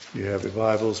If you have your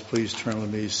Bibles, please turn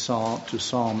with me to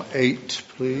Psalm 8,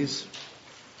 please.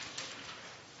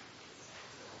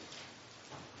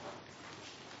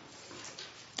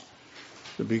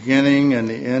 The beginning and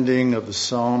the ending of the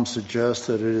psalm suggest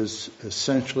that it is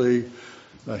essentially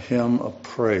a hymn of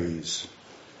praise.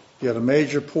 Yet a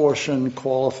major portion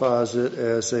qualifies it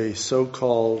as a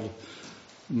so-called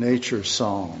nature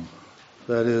psalm,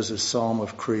 that is, a psalm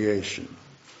of creation.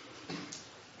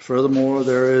 Furthermore,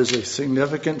 there is a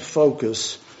significant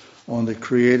focus on the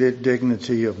created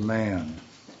dignity of man.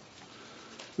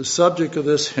 The subject of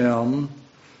this hymn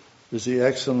is the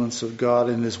excellence of God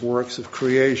in his works of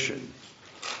creation,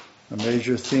 a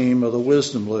major theme of the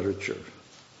wisdom literature.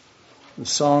 The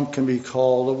psalm can be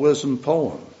called a wisdom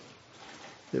poem.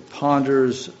 It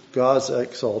ponders God's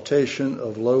exaltation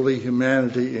of lowly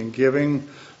humanity in giving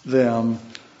them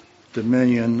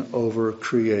dominion over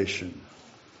creation.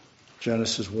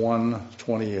 Genesis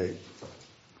 1:28.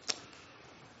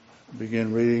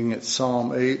 Begin reading at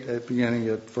Psalm 8, beginning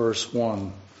at verse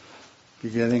 1,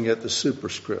 beginning at the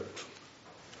superscript.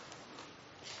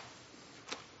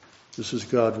 This is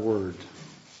God's word.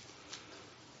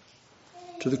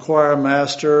 To the choir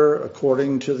master,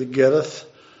 according to the Gittith,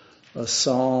 a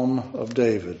psalm of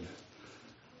David.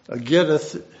 A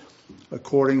Gittith,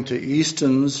 according to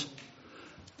Easton's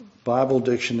Bible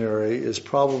dictionary, is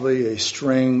probably a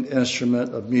stringed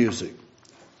instrument of music.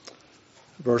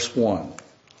 Verse 1.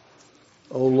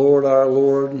 O Lord, our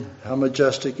Lord, how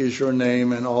majestic is your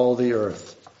name in all the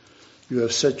earth. You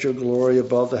have set your glory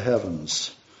above the heavens.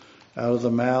 Out of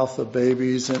the mouth of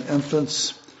babies and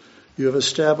infants, you have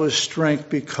established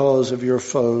strength because of your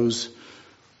foes,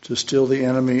 to still the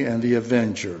enemy and the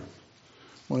avenger.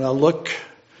 When I look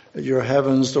at your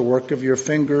heavens, the work of your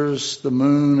fingers, the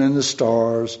moon and the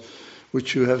stars,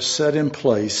 which you have set in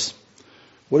place.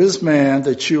 What is man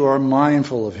that you are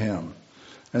mindful of him,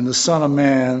 and the Son of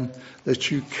Man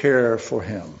that you care for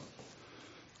him?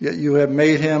 Yet you have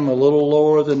made him a little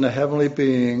lower than the heavenly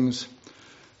beings,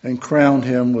 and crowned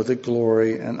him with a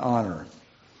glory and honor.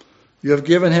 You have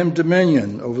given him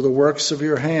dominion over the works of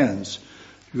your hands.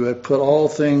 You have put all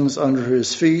things under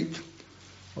his feet,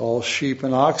 all sheep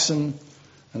and oxen,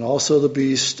 and also the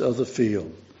beasts of the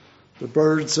field, the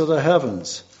birds of the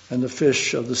heavens, and the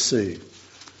fish of the sea.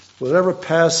 Whatever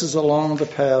passes along the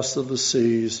paths of the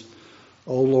seas,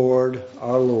 O Lord,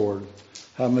 our Lord,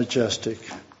 how majestic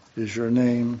is your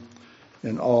name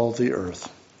in all the earth.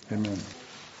 Amen.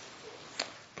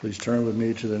 Please turn with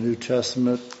me to the New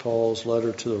Testament, Paul's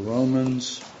letter to the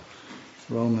Romans,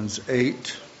 Romans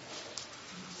 8.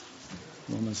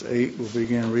 Romans 8, we'll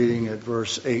begin reading at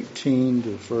verse 18 to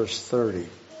verse 30.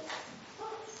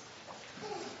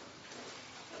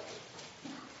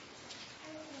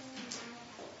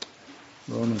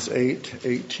 Romans 8,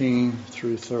 18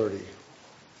 through 30.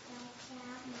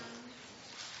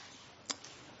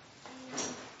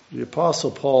 The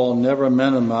Apostle Paul never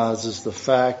minimizes the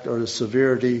fact or the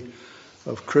severity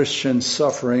of Christian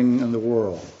suffering in the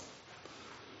world,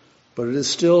 but it is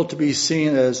still to be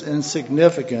seen as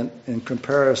insignificant in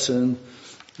comparison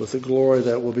with the glory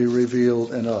that will be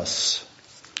revealed in us.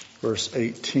 Verse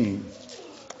 18.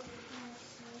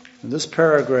 In this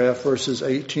paragraph, verses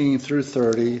 18 through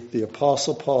 30, the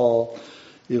Apostle Paul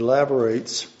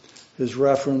elaborates his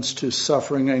reference to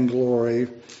suffering and glory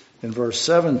in verse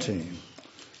 17,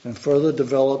 and further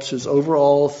develops his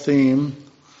overall theme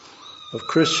of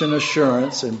Christian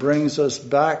assurance and brings us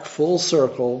back full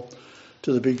circle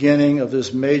to the beginning of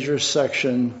this major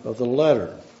section of the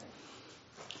letter.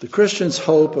 The Christian's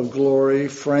hope of glory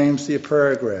frames the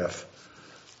paragraph,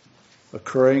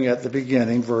 occurring at the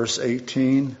beginning, verse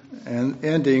 18, and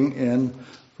ending in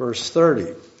verse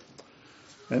 30,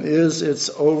 and is its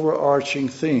overarching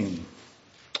theme.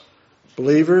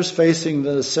 Believers facing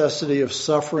the necessity of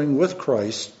suffering with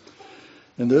Christ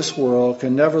in this world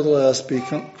can nevertheless be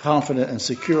confident and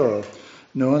secure,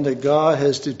 knowing that God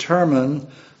has determined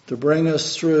to bring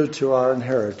us through to our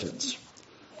inheritance.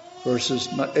 Verses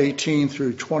 18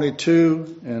 through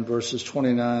 22 and verses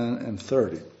 29 and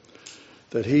 30.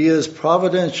 That he is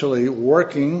providentially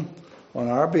working on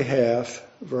our behalf,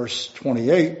 verse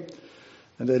 28,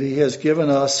 and that he has given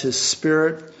us his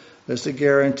Spirit as the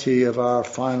guarantee of our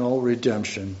final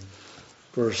redemption,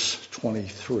 verse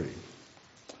 23.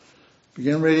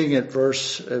 Begin reading at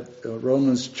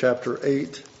Romans chapter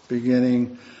 8,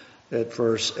 beginning at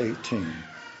verse 18.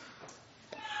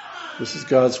 This is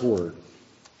God's word.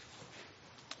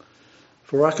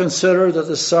 For I consider that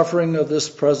the suffering of this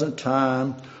present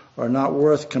time are not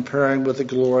worth comparing with the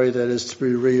glory that is to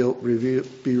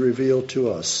be revealed to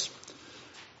us.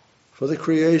 For the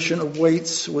creation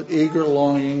awaits with eager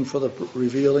longing for the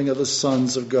revealing of the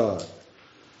sons of God.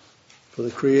 For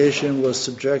the creation was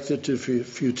subjected to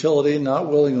futility, not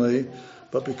willingly,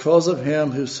 but because of him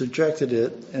who subjected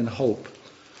it in hope,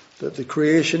 that the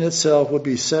creation itself would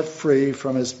be set free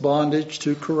from its bondage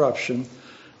to corruption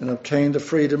and obtain the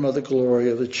freedom of the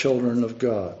glory of the children of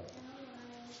God.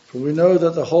 For we know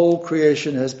that the whole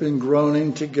creation has been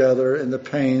groaning together in the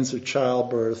pains of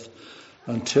childbirth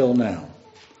until now.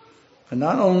 And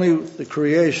not only the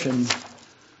creation,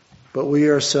 but we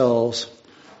ourselves,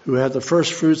 who have the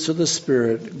first fruits of the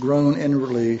Spirit, groan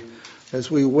inwardly as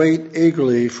we wait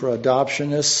eagerly for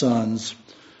adoption as sons,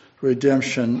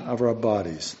 redemption of our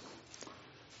bodies.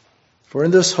 For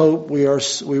in this hope we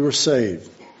were saved.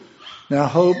 Now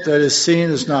hope that is seen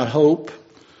is not hope,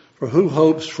 for who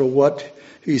hopes for what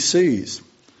he sees?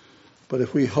 But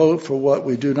if we hope for what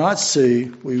we do not see,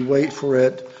 we wait for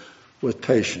it with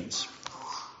patience.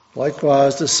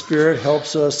 Likewise, the Spirit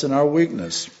helps us in our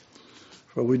weakness,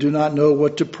 for we do not know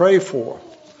what to pray for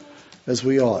as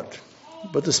we ought.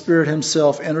 But the Spirit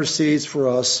himself intercedes for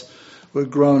us with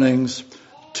groanings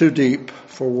too deep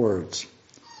for words.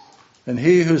 And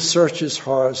he who searches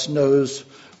hearts knows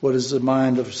what is the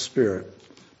mind of the Spirit,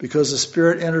 because the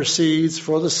Spirit intercedes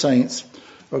for the saints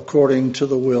according to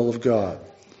the will of God.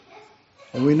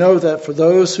 And we know that for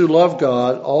those who love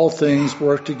God, all things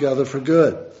work together for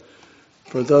good,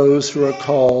 for those who are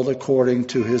called according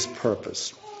to his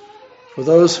purpose. For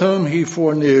those whom he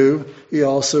foreknew, he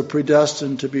also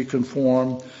predestined to be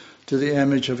conformed to the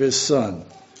image of his Son,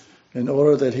 in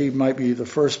order that he might be the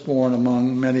firstborn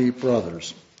among many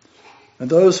brothers. And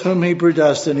those whom he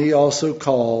predestined, he also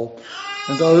called.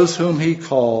 And those whom he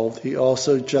called, he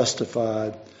also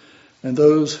justified. And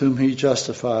those whom he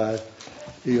justified,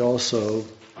 he also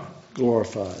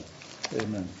glorified.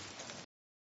 Amen.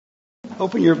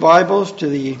 Open your Bibles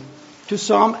to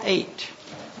Psalm 8.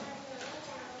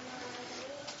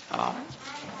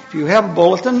 If you have a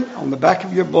bulletin, on the back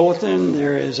of your bulletin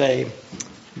there is a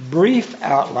brief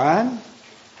outline.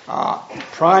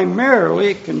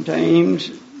 Primarily it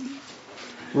contains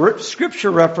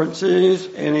scripture references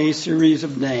and a series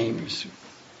of names.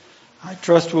 I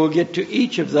trust we'll get to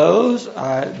each of those.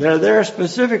 They're there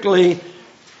specifically,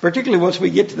 particularly once we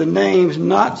get to the names,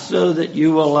 not so that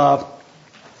you'll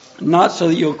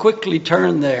quickly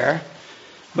turn there,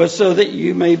 but so that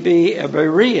you may be a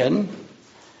Berean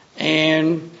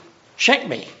and check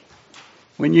me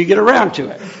when you get around to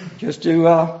it. Just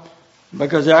to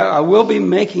because I will be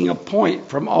making a point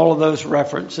from all of those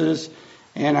references,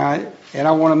 and I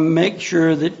want to make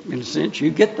sure that, in a sense, you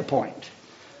get the point.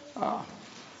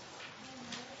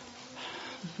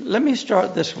 Let me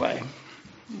start this way.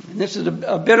 And this is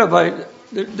a bit of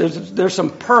there's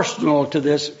some personal to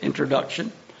this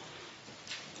introduction.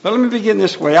 But let me begin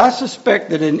this way. I suspect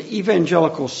that in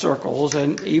evangelical circles,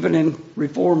 and even in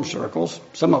Reformed circles,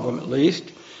 some of them at least,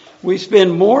 we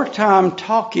spend more time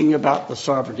talking about the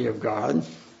sovereignty of God,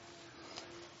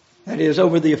 that is,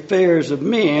 over the affairs of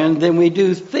men, than we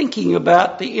do thinking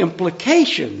about the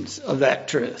implications of that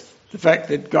truth. The fact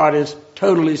that God is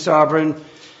totally sovereign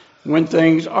when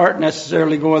things aren't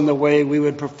necessarily going the way we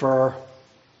would prefer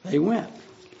they went.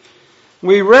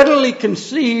 We readily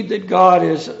concede that God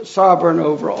is sovereign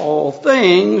over all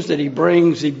things, that he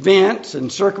brings events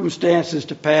and circumstances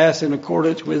to pass in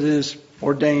accordance with his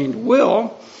ordained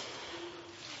will.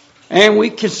 And we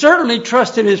can certainly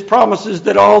trust in his promises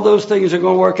that all those things are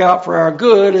going to work out for our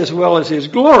good as well as his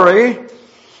glory.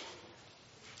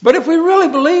 But if we really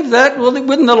believe that, well,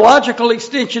 wouldn't the logical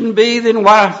extension be then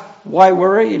why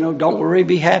worry? Don't worry,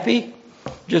 be happy.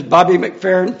 Just Bobby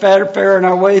McFerrin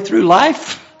our way through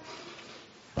life.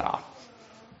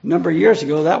 A number of years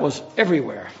ago, that was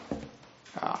everywhere.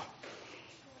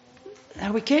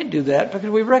 Now, we can't do that because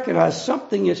we recognize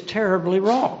something is terribly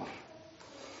wrong.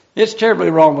 It's terribly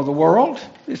wrong with the world.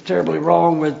 It's terribly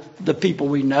wrong with the people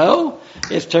we know.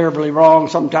 It's terribly wrong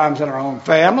sometimes in our own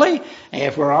family. And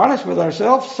if we're honest with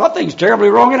ourselves, something's terribly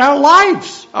wrong in our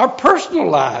lives, our personal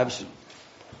lives,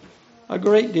 a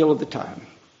great deal of the time.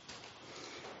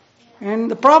 And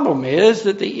the problem is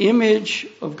that the image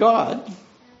of God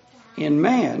in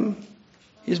man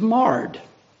is marred.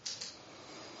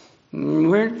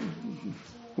 We're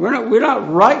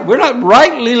not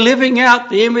rightly living out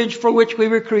the image for which we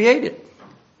were created.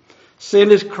 Sin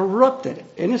has corrupted it,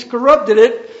 and it's corrupted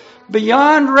it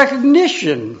beyond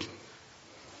recognition,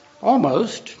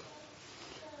 almost.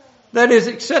 That is,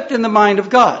 except in the mind of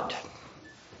God.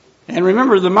 And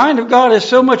remember, the mind of God is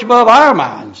so much above our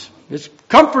minds. It's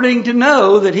comforting to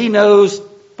know that he knows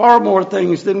far more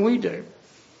things than we do.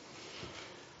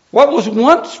 What was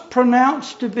once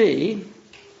pronounced to be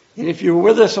And if you were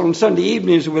with us on Sunday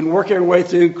evenings, we've been working our way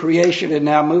through creation and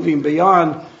now moving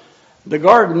beyond the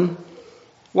garden.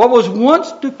 What was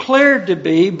once declared to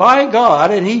be by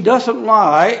God, and He doesn't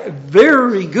lie,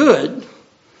 very good,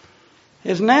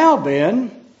 has now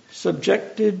been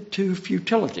subjected to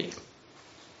futility,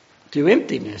 to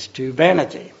emptiness, to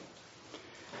vanity.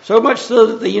 So much so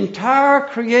that the entire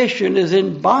creation is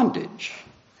in bondage,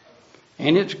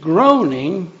 and it's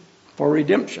groaning for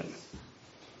redemption.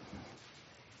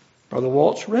 Brother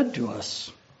Waltz read to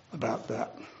us about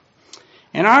that.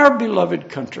 In our beloved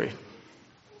country,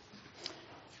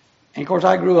 and of course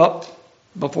I grew up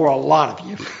before a lot of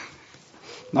you,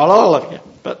 not all of you,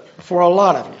 but before a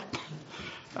lot of you.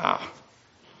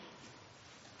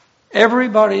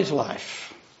 Everybody's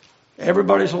life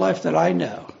that I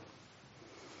know,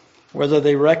 whether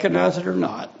they recognize it or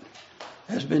not,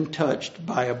 has been touched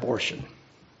by abortion.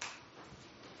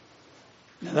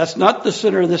 Now, that's not the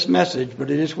center of this message,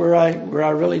 but it is where I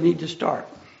really need to start.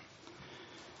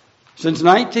 Since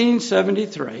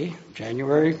 1973,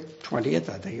 January 20th,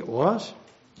 I think it was,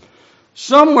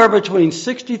 somewhere between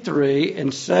 63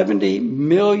 and 70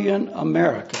 million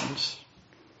Americans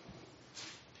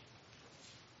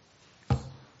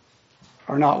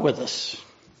are not with us.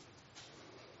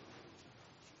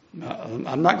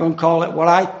 I'm not going to call it what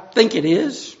I think it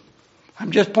is.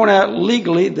 I'm just pointing out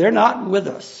legally they're not with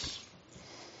us.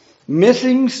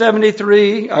 Missing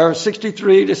 63 or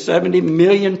 63 to 70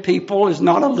 million people is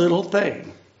not a little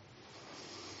thing.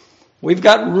 We've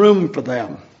got room for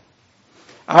them.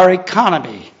 Our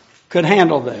economy could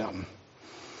handle them.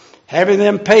 Having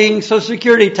them paying Social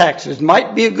Security taxes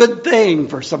might be a good thing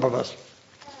for some of us.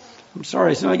 I'm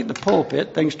sorry, as soon as I get to the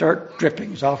pulpit, things start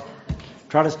dripping, so I'll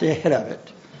try to stay ahead of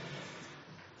it.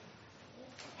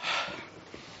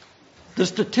 The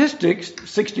statistics,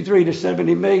 63 to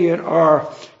 70 million, are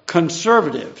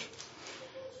conservative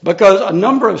because a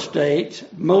number of states,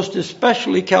 most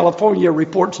especially California,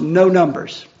 reports no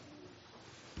numbers.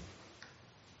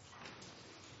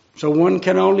 So one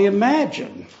can only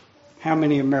imagine how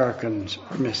many Americans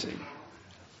are missing.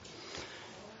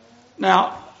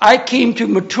 Now, I came to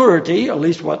maturity, at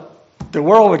least what the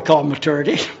world would call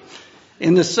maturity,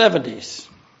 in the 70s.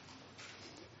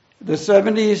 The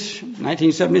 70s,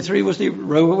 1973 was the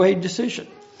Roe v. Wade decision.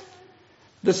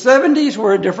 The 70s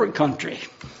were a different country.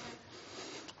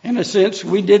 In a sense,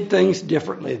 we did things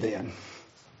differently then.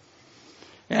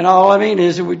 And all I mean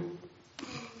is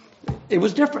it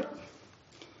was different.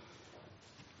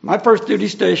 My first duty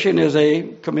station as a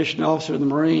commissioned officer in the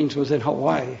Marines was in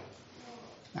Hawaii.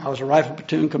 I was a rifle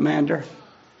platoon commander.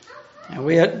 And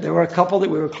there were a couple that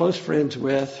we were close friends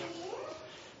with.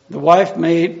 The wife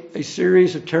made a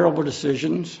series of terrible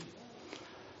decisions.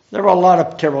 There were a lot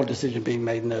of terrible decisions being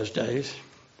made in those days.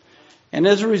 And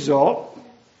as a result,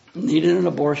 needed an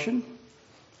abortion.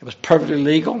 It was perfectly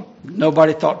legal.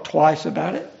 Nobody thought twice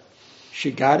about it.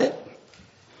 She got it.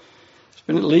 It's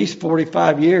been at least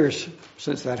 45 years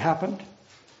since that happened.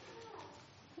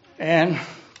 And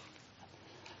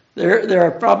there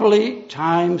are probably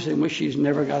times in which she's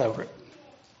never got over it.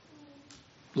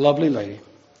 Lovely lady.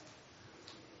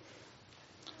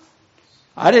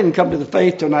 I didn't come to the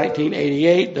faith till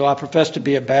 1988, though I professed to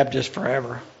be a Baptist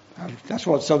forever. That's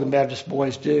what Southern Baptist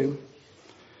boys do.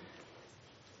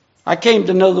 I came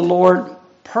to know the Lord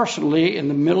personally in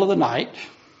the middle of the night,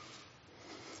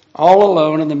 all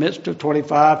alone in the midst of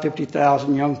 25,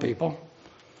 50,000 young people.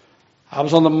 I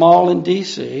was on the mall in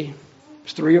D.C. It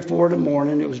was 3 or 4 in the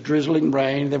morning. It was drizzling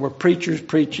rain. There were preachers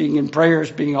preaching and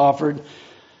prayers being offered.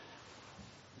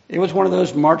 It was one of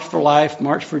those March for Life,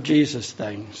 March for Jesus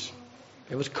things.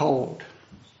 It was cold.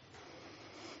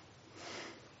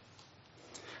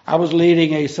 I was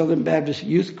leading a Southern Baptist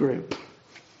youth group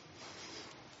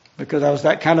because I was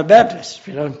that kind of Baptist.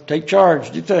 Take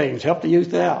charge, do things, help the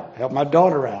youth out, help my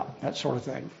daughter out, that sort of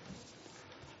thing.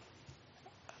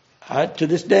 To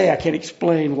this day, I can't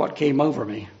explain what came over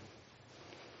me,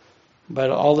 but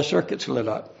all the circuits lit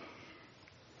up.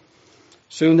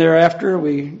 Soon thereafter,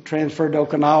 we transferred to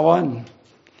Okinawa and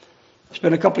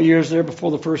spent a couple of years there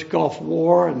before the first Gulf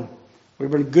War, and we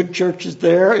were in good churches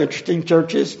there, interesting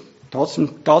churches, taught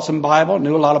some Bible,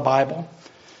 knew a lot of Bible.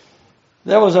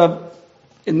 There was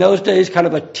in those days, kind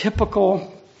of a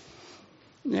typical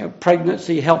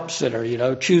pregnancy help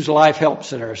center, Choose Life Help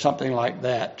Center or something like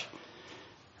that,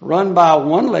 run by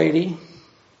one lady,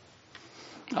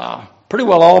 pretty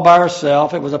well all by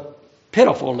herself. It was a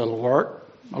pitiful little work.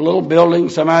 A little building,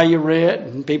 somehow you rent,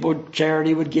 and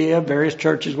charity would give, various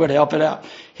churches would help it out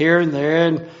here and there.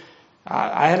 And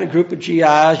I had a group of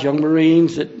GIs, young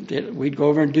Marines, that we'd go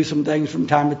over and do some things from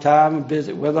time to time and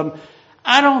visit with them.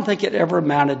 I don't think it ever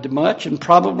amounted to much, and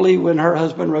probably when her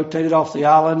husband rotated off the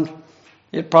island,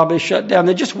 it probably shut down.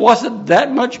 There just wasn't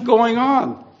that much going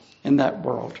on in that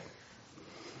world.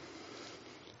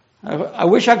 I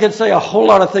wish I could say a whole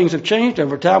lot of things have changed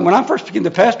over time. When I first became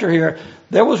the pastor here,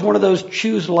 there was one of those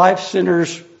Choose Life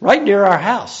centers right near our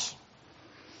house,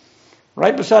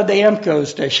 right beside the AMCO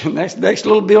station, next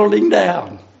little building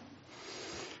down.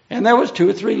 And there was 2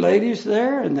 or 3 ladies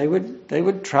there, and they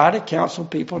would try to counsel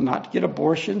people not to get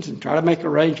abortions and try to make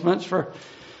arrangements for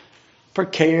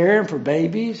care and for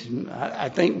babies. And I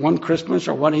think one Christmas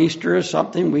or one Easter or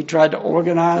something, we tried to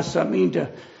organize something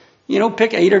to,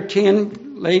 pick 8 or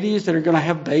 10 ladies that are going to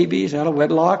have babies out of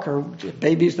wedlock, or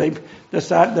babies they've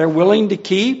decided they're willing to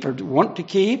keep or want to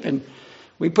keep. And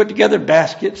we put together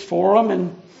baskets for them.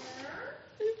 And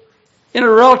in a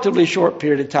relatively short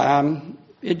period of time,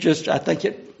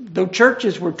 though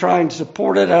churches were trying to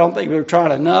support it, I don't think they were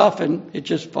trying enough, and it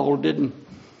just folded and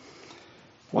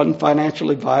wasn't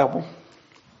financially viable.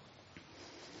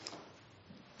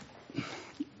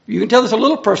 You can tell this a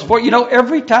little personal.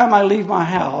 Every time I leave my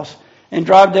house and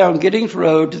drive down Giddings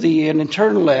Road to the end and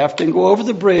turn left and go over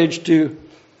the bridge to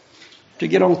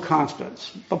get on Constance,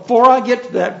 before I get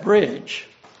to that bridge,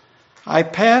 I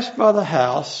pass by the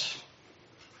house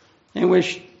in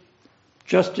which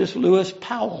Justice Lewis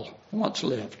Powell once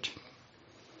lived.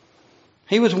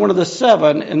 He was one of the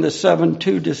 7 in the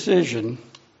 7-2 decision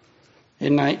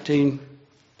in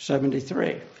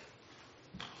 1973.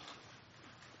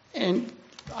 And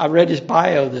I read his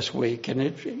bio this week, and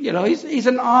he's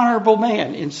an honorable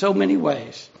man in so many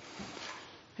ways.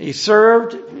 He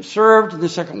served in the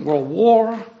Second World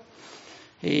War.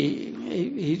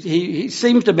 He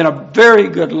seems to have been a very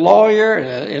good lawyer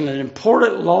in an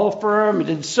important law firm. He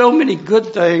did so many good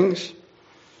things.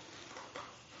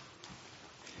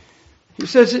 He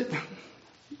says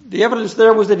the evidence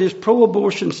there was that his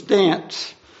pro-abortion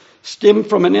stance stemmed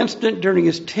from an incident during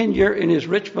his tenure in his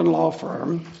Richmond law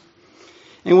firm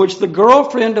in which the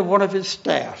girlfriend of one of his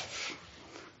staff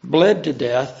bled to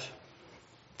death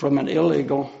from an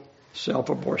illegal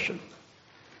self-abortion.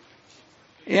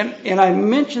 And I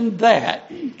mentioned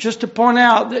that just to point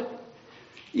out that,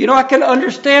 I can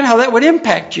understand how that would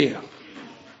impact you.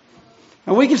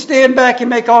 And we can stand back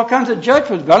and make all kinds of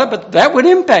judgments about it, but that would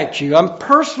impact you. I'm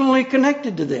personally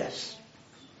connected to this.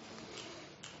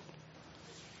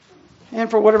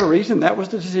 And for whatever reason, that was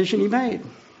the decision he made.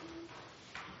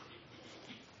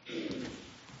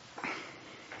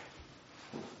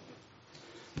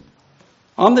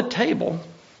 On the table,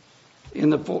 in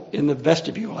the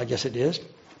vestibule, I guess it is,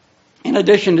 in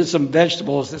addition to some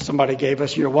vegetables that somebody gave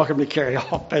us, you're welcome to carry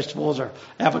off vegetables or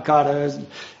avocados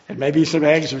and maybe some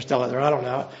eggs are still in there, I don't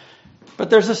know. But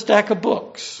there's a stack of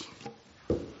books.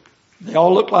 They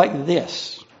all look like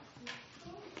this.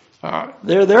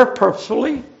 They're there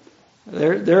purposefully.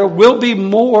 There will be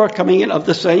more coming in of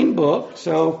the same book.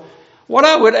 So what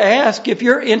I would ask, if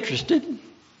you're interested,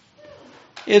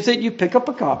 is that you pick up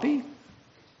a copy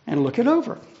and look it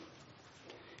over.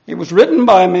 It was written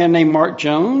by a man named Mark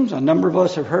Jones. A number of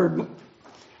us have heard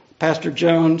Pastor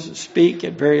Jones speak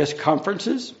at various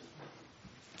conferences.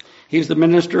 He's the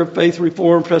minister of Faith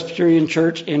Reformed Presbyterian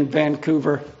Church in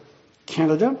Vancouver,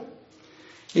 Canada.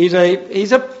 He's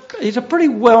a pretty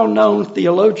well-known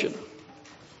theologian.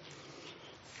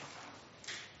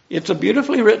 It's a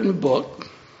beautifully written book.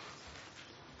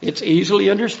 It's easily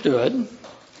understood.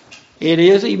 It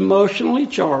is emotionally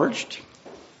charged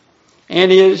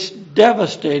and is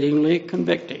devastatingly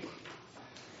convicting.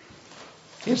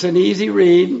 It's an easy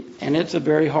read, and it's a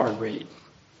very hard read.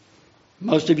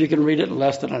 Most of you can read it in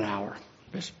less than an hour.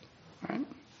 Right?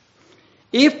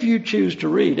 If you choose to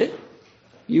read it,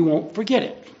 you won't forget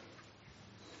it.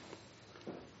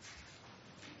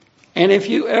 And if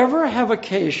you ever have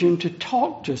occasion to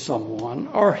talk to someone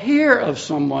or hear of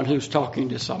someone who's talking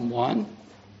to someone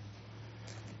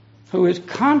who is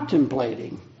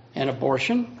contemplating an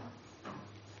abortion,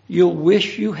 you'll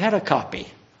wish you had a copy.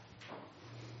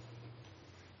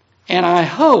 And I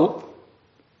hope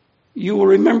you will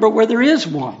remember where there is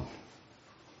one.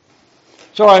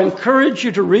 So I encourage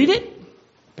you to read it.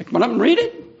 Pick one up and read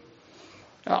it.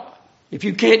 If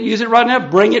you can't use it right now,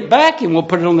 bring it back and we'll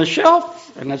put it on the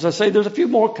shelf. And as I say, there's a few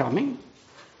more coming.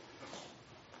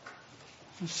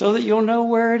 So that you'll know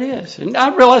where it is. And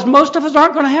I realize most of us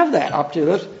aren't going to have that up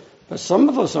to us, but some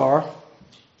of us are.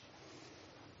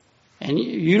 And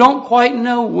you don't quite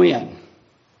know when.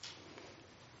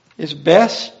 It's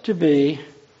best to be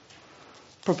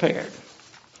prepared.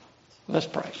 Let's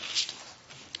pray.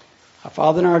 Our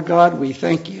Father and our God, we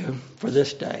thank you for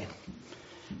this day.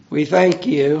 We thank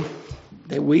you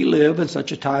that we live in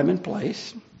such a time and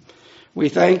place We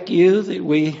thank you that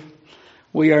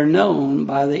we are known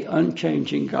by the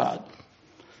unchanging God,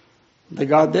 the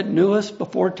God that knew us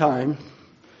before time,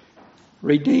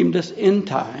 redeemed us in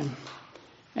time,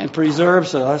 and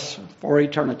preserves us for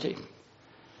eternity.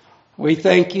 We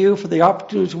thank you for the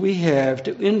opportunities we have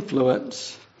to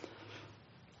influence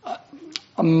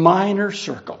a minor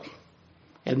circle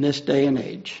in this day and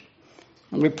age.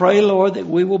 And we pray, Lord, that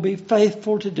we will be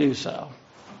faithful to do so,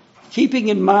 keeping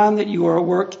in mind that you are at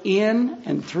work in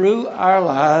and through our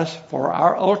lives for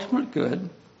our ultimate good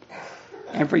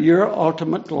and for your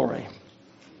ultimate glory.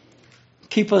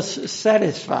 Keep us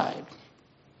satisfied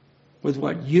with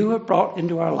what you have brought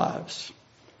into our lives,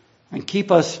 and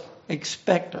keep us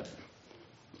expectant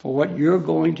for what you're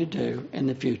going to do in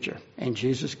the future. In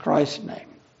Jesus Christ's name,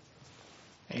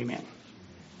 amen.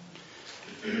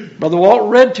 Brother Walt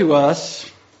read to us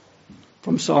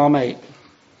from Psalm 8.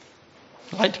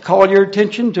 I'd like to call your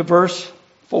attention to verse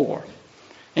 4.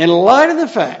 In light of the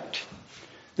fact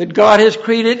that God has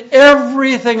created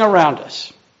everything around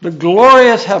us, the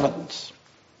glorious heavens,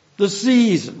 the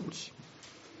seasons,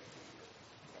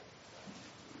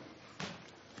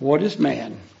 what is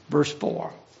man? Verse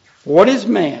 4. What is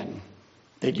man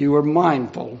that you are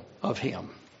mindful of him?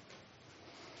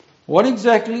 What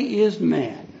exactly is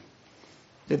man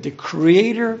that the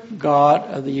Creator God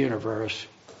of the universe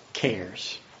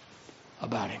cares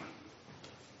about him?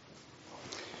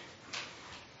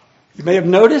 You may have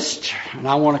noticed, and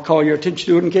I want to call your attention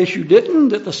to it in case you didn't,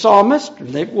 that the psalmist,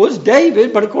 it was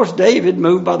David, but of course David,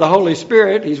 moved by the Holy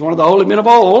Spirit, he's one of the holy men of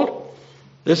old.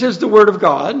 This is the Word of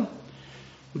God.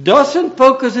 Doesn't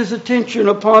focus his attention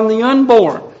upon the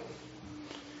unborn.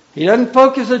 He doesn't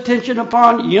focus attention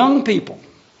upon young people.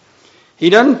 He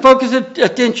doesn't focus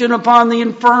attention upon the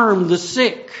infirm, the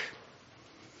sick,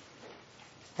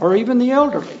 or even the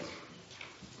elderly.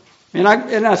 And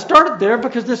I started there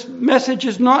because this message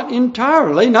is not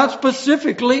entirely, not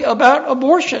specifically about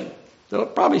abortion, though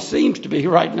it probably seems to be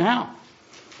right now.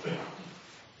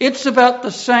 It's about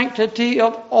the sanctity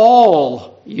of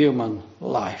all human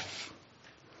life.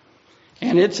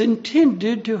 And it's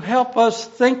intended to help us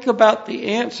think about the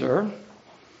answer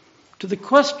to the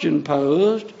question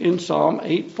posed in Psalm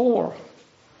 8:4.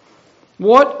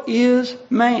 What is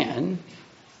man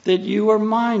that you are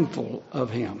mindful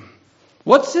of him?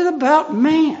 What's it about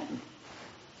man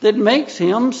that makes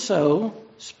him so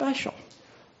special?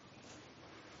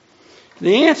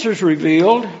 The answer is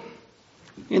revealed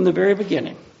in the very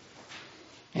beginning,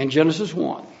 in Genesis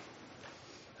 1.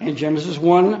 In Genesis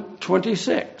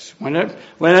 1:26, when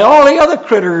all the other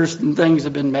critters and things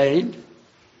have been made,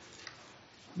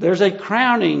 there's a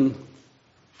crowning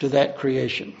to that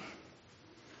creation.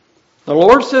 The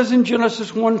Lord says in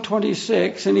Genesis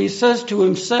 1:26, and he says to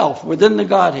himself within the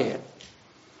Godhead,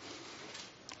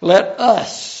 let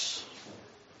us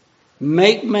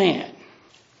make man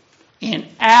in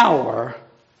our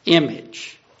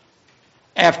image,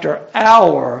 after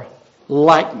our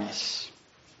likeness.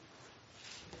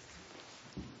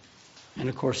 And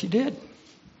of course he did.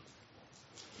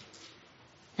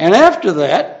 And after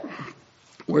that,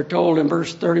 we're told in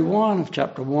verse 31 of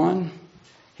chapter 1,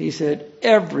 he said,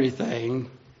 everything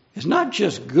is not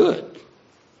just good.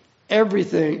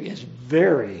 Everything is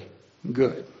very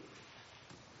good.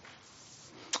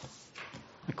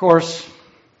 Of course,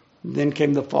 then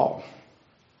came the fall.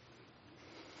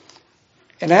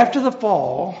 And after the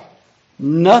fall,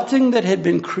 nothing that had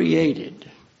been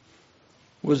created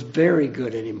was very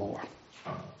good anymore.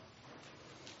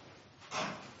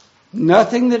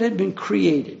 Nothing that had been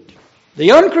created. The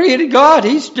uncreated God,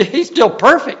 he's still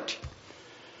perfect.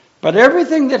 But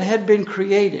everything that had been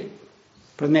created,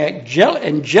 from the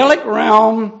angelic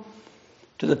realm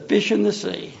to the fish in the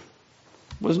sea,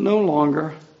 was no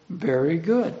longer very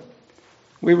good.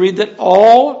 We read that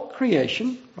all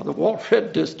creation, Brother Walt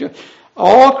read this,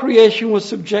 all creation was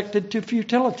subjected to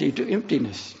futility, to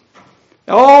emptiness.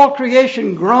 All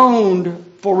creation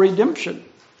groaned for redemption.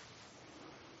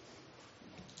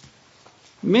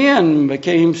 Men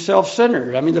became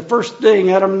self-centered. I mean, the first thing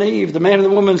Adam and Eve, the man and the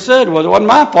woman said was, it wasn't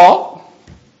my fault.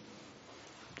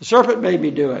 The serpent made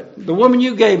me do it. The woman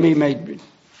you gave me made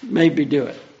me do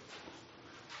it.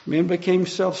 Men became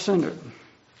self-centered.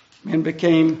 Men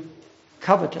became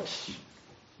covetous.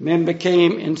 Men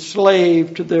became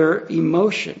enslaved to their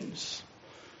emotions,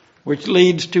 which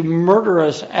leads to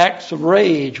murderous acts of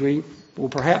rage. We will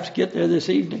perhaps get there this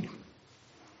evening.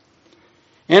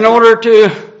 In order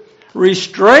to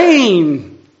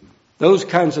restrain those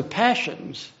kinds of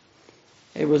passions,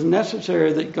 it was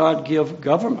necessary that God give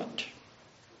government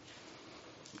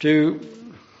to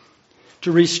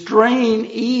restrain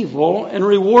evil and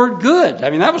reward good.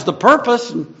 I mean, that was the purpose.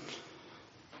 And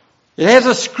It has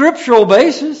a scriptural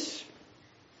basis.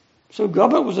 So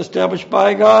government was established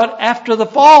by God after the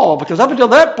fall, because up until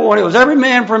that point it was every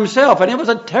man for himself, and it was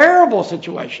a terrible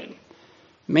situation.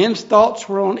 Men's thoughts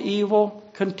were on evil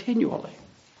continually.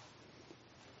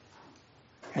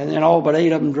 And then all but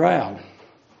 8 of them drowned.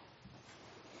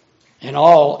 And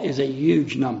all is a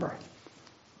huge number.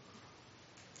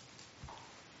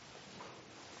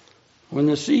 When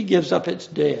the sea gives up its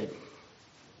dead,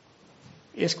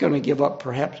 it's going to give up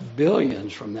perhaps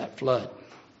billions from that flood.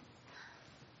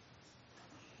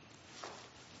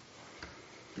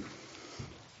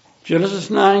 Genesis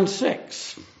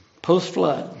 9:6,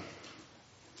 post-flood.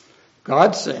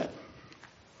 God said,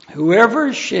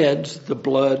 whoever sheds the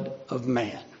blood of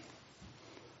man,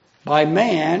 by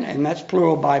man, and that's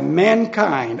plural, by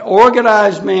mankind,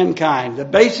 organized mankind, the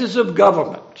basis of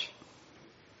government,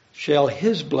 shall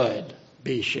his blood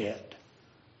be shed.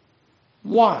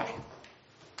 Why?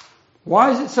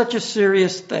 Why is it such a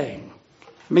serious thing?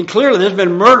 I mean, clearly there's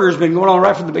been murders been going on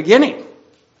right from the beginning.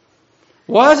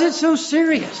 Why is it so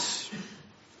serious?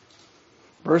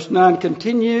 Verse 9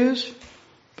 continues,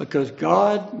 because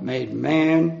God made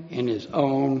man in his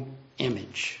own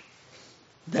image.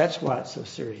 That's why it's so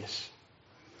serious.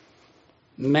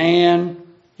 Man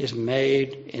is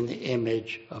made in the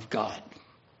image of God.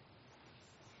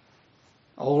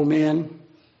 Old men,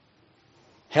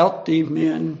 healthy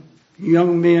men,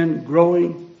 young men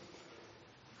growing,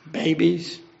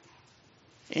 babies,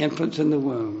 infants in the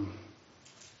womb.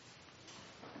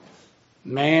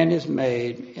 Man is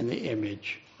made in the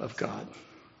image of God.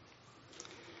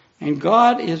 And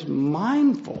God is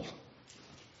mindful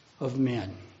of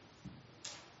men.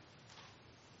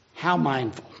 How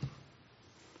mindful?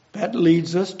 That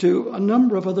leads us to a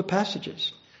number of other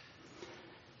passages.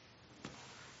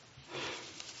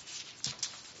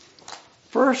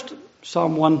 First,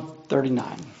 Psalm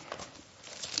 139.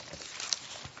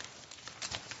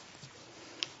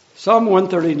 Psalm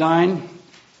 139,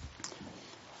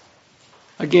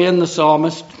 again the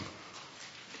psalmist,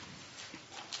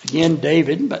 again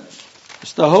David, but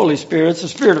it's the Holy Spirit, it's the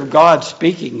Spirit of God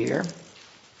speaking here.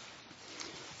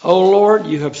 O Lord,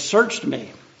 you have searched me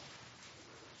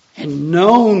and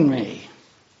known me.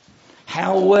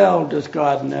 How well does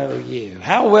God know you?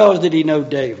 How well did he know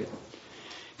David?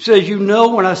 He says, you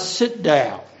know when I sit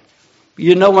down.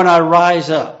 You know when I rise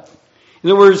up.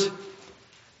 In other words,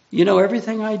 you know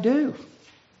everything I do.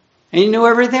 And you know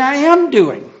everything I am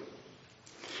doing.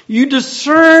 You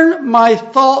discern my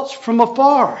thoughts from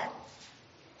afar.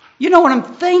 You know what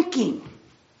I'm thinking.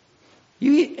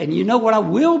 And you know what I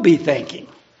will be thinking.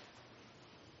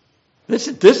 This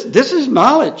is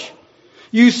knowledge.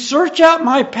 You search out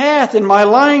my path and my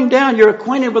lying down. You're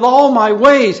acquainted with all my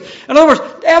ways. In other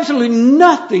words, absolutely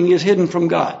nothing is hidden from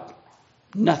God.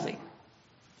 Nothing.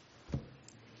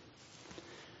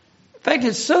 In fact,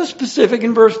 it's so specific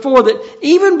in verse 4 that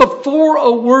even before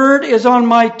a word is on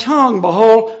my tongue,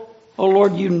 behold, O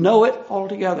Lord, you know it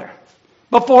altogether.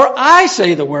 Before I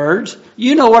say the words,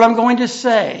 you know what I'm going to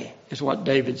say, is what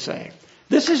David's saying.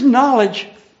 This is knowledge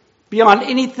beyond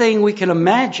anything we can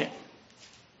imagine.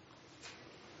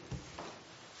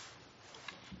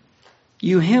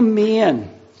 You hem me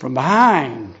in from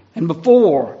behind and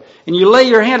before, and you lay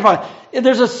your hand upon it.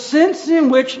 There's a sense in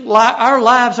which our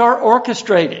lives are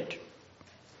orchestrated.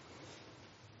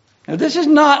 Now, this is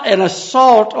not an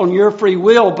assault on your free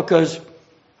will because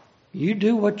you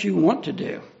do what you want to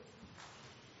do.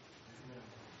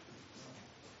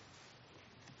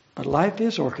 But life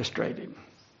is orchestrated.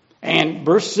 And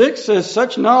verse 6 says,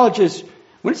 such knowledge is,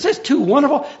 when it says too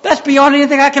wonderful, that's beyond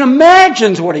anything I can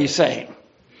imagine is what he's saying.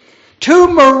 Too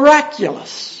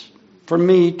miraculous for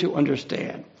me to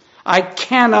understand. I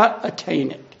cannot attain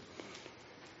it.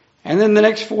 And then the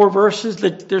next 4 verses,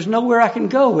 that there's nowhere I can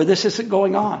go where this isn't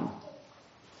going on.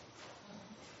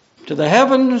 To the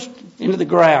heavens, into the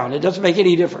ground. It doesn't make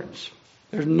any difference.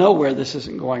 There's nowhere this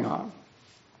isn't going on.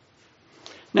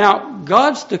 Now,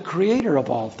 God's the creator of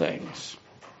all things.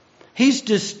 He's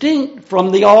distinct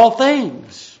from the all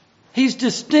things. He's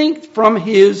distinct from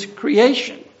his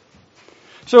creation.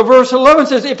 So verse 11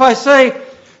 says, if I say,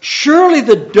 surely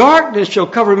the darkness shall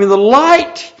cover me, the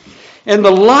light, and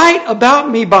the light about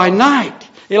me by night.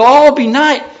 It'll all be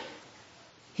night.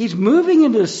 He's moving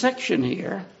into a section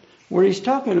here where he's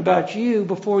talking about you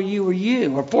before you were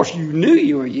you, or before you knew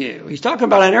you were you. He's talking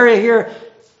about an area here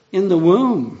in the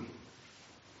womb.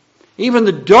 Even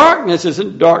the darkness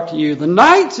isn't dark to you. The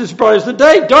night's as bright as the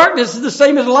day. Darkness is the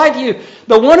same as light to you.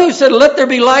 The one who said, let there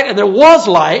be light, and there was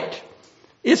light,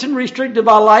 isn't restricted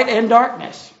by light and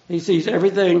darkness. He sees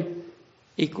everything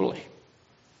equally.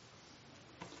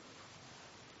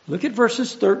 Look at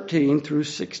verses 13 through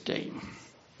 16.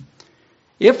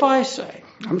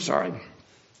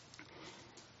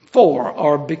 For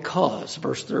or because,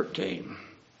 verse 13,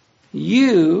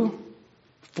 you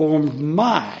formed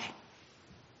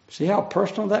see how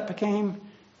personal that became?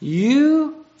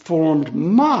 You formed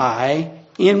my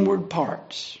inward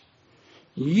parts.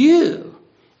 You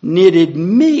knitted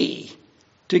me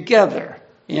together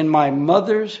in my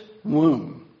mother's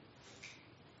womb.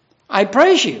 I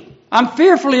praise you. I'm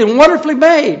fearfully and wonderfully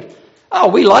made. Oh,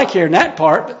 we like hearing that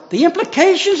part, but the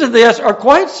implications of this are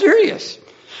quite serious.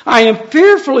 I am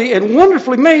fearfully and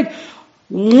wonderfully made.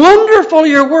 Wonderful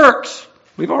your works.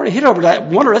 We've already hit over that.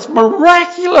 Wonder, that's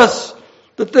miraculous,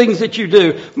 the things that you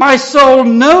do. My soul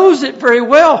knows it very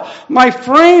well. My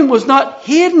frame was not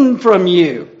hidden from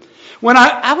you. When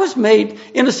I was made,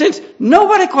 in a sense,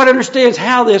 nobody quite understands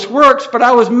how this works, but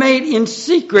I was made in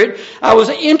secret. I was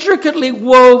intricately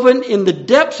woven in the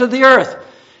depths of the earth.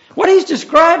 What he's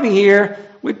describing here,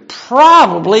 we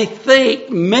probably think,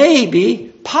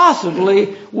 maybe,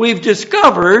 possibly, we've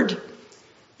discovered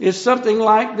is something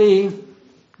like the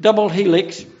double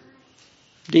helix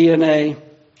DNA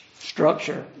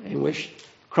structure in which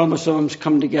chromosomes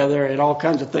come together and all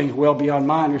kinds of things well beyond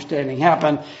my understanding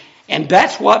happen. And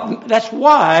that's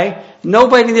why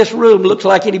nobody in this room looks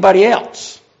like anybody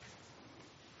else.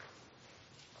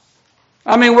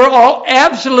 I mean, we're all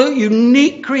absolute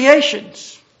unique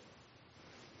creations.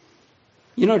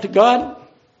 You know, to God,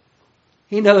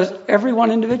 He knows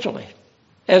everyone individually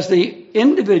as the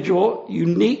individual,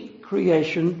 unique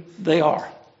creation they are.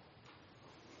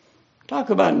 Talk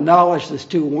about knowledge that's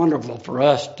too wonderful for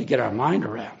us to get our mind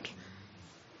around.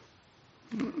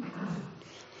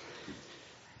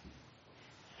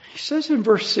 He says in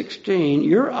verse 16,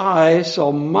 your eyes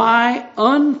saw my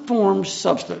unformed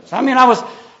substance. I mean, I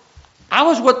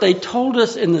was what they told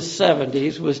us in the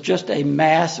 70s was just a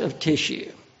mass of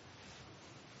tissue.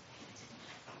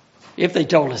 If they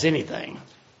told us anything.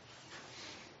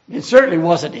 It certainly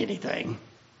wasn't anything.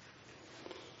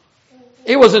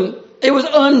 It was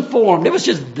unformed. It was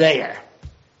just there.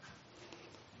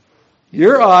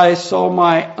 Your eyes saw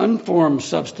my unformed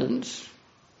substance.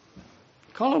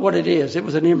 Call it what it is. It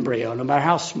was an embryo, no matter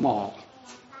how small.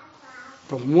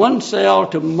 From one cell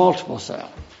to multiple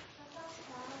cells.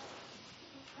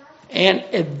 And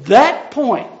at that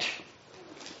point,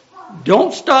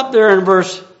 don't stop there in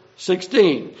verse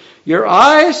 16. Your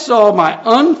eyes saw my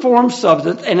unformed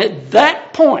substance, and at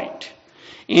that point,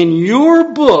 in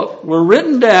your book were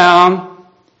written down,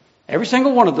 every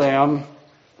single one of them,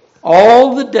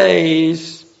 all the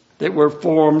days that were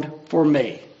formed for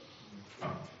me.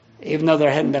 Even though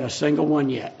there hadn't been a single one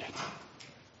yet.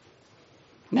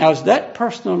 Now, is that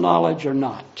personal knowledge or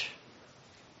not?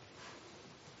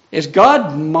 Is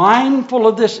God mindful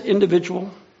of this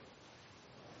individual?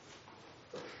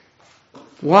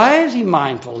 Why is He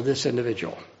mindful of this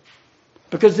individual?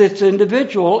 Because this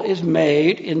individual is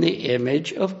made in the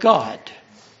image of God.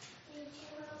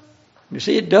 You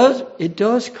see, it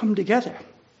does come together.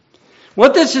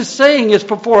 What this is saying is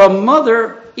before a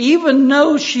mother even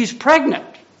knows she's pregnant,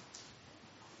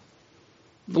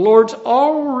 the Lord's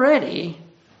already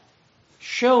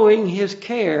showing His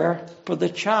care for the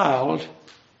child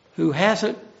who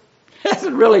hasn't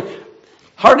really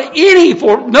hardly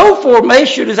no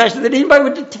formation is actually that anybody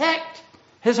would detect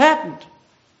has happened.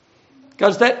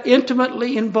 Because that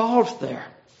intimately involved there.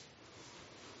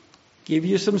 Give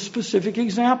you some specific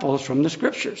examples from the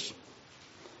Scriptures.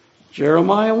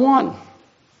 Jeremiah 1.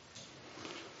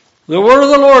 The word of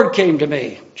the Lord came to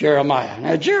me, Jeremiah.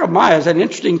 Now, Jeremiah is an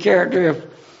interesting character.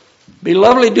 It'd be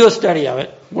lovely to do a study of it.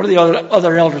 One of the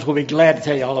other elders will be glad to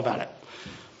tell you all about it.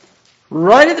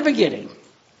 Right at the beginning,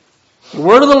 the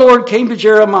word of the Lord came to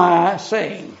Jeremiah,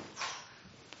 saying,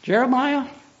 Jeremiah,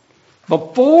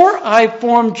 before I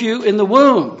formed you in the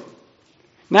womb.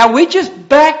 Now, we just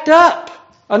backed up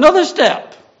another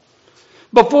step.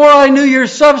 Before I knew your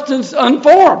substance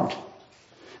unformed.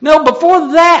 No,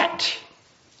 before that,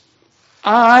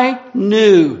 I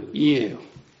knew you.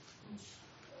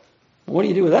 What do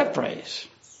you do with that phrase?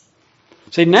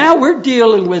 See, now we're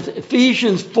dealing with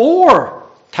Ephesians 4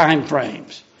 time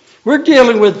frames. We're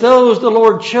dealing with those the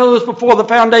Lord chose before the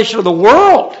foundation of the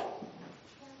world.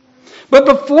 But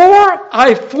before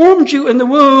I formed you in the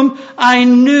womb, I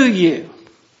knew you.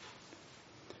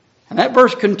 And that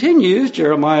verse continues,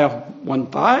 Jeremiah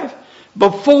 1:5.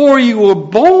 Before you were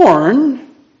born,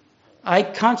 I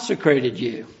consecrated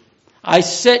you. I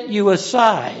set you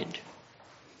aside.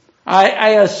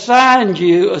 I assigned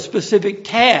you a specific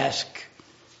task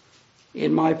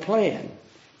in my plan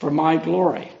for my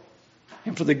glory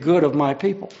and for the good of my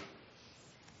people.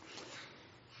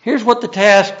 Here's what the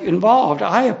task involved.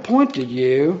 I appointed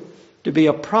you to be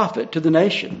a prophet to the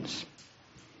nations.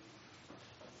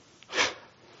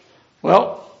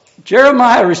 Well,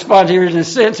 Jeremiah responds here in a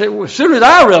sense that as soon as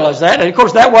I realized that, and of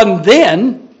course that wasn't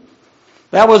then,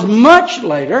 that was much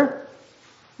later.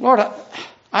 Lord,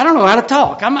 I don't know how to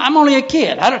talk. I'm only a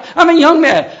kid. I'm a young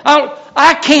man.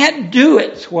 I can't do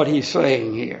it, is what he's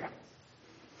saying here.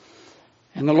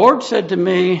 And the Lord said to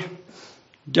me,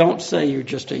 don't say you're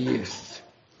just a youth.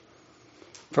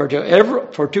 For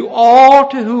to all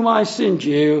to whom I send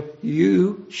you,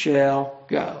 you shall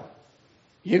go.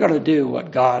 You're going to do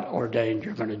what God ordained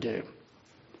you're going to do.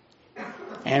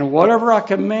 And whatever I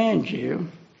command you,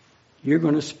 you're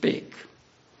going to speak.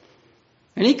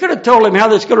 And he could have told him how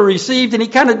that's going to be received, and he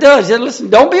kind of does. He said, listen,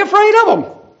 don't be afraid of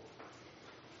them.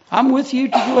 I'm with you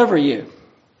to deliver you.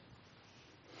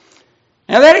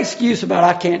 Now that excuse about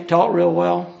I can't talk real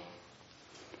well,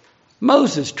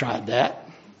 Moses tried that.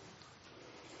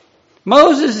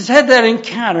 Moses has had that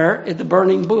encounter at the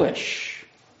burning bush.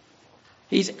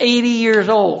 He's 80 years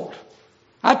old.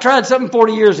 I tried something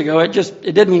 40 years ago. It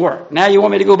didn't work. Now you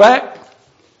want me to go back?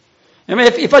 I mean,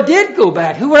 if I did go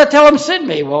back, who would I tell him sent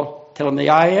me? Well, tell him the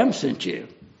I am sent you.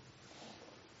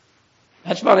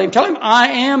 That's my name. Tell him I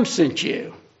am sent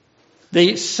you.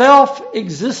 The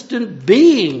self-existent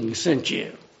being sent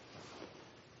you.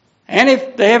 And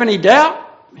if they have any doubt,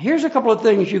 here's a couple of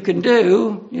things you can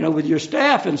do, with your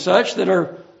staff and such that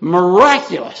are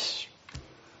miraculous.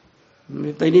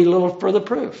 If they need a little further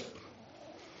proof.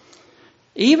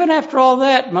 Even after all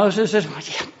that, Moses says, well,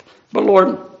 yeah, but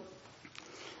Lord,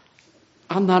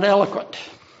 I'm not eloquent.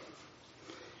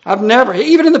 I've never,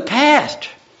 even in the past,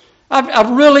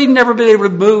 I've really never been able to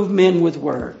move men with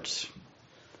words.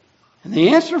 And the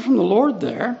answer from the Lord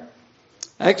there,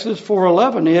 Exodus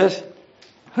 4:11 is,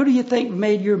 who do you think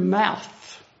made your mouth?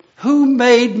 Who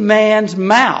made man's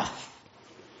mouth?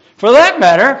 For that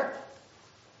matter,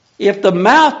 if the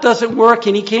mouth doesn't work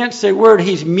and he can't say a word,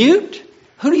 he's mute,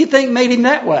 who do you think made him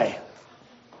that way?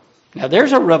 Now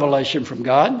there's a revelation from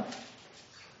God.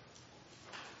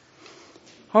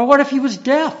 Or what if he was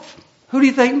deaf? Who do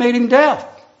you think made him deaf?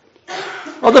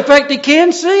 Or the fact he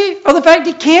can see? Or the fact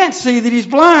he can't see that he's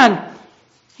blind?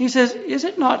 He says, is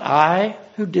it not I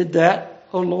who did that,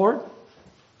 O Lord?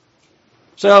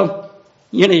 So,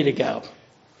 you need to go.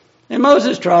 And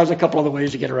Moses tries a couple of the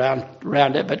ways to get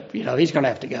around it, but, he's going to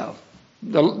have to go.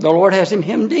 The Lord has him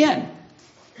hemmed in.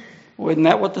 Well, isn't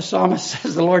that what the psalmist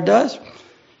says the Lord does?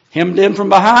 Hemmed in from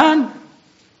behind.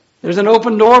 There's an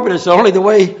open door, but it's only the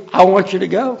way I want you to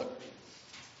go.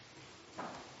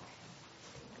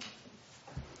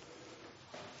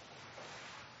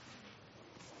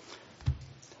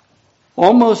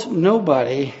 Almost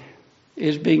nobody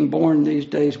is being born these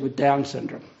days with Down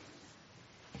syndrome.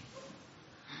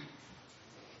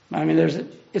 I mean,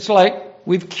 it's like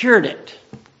we've cured it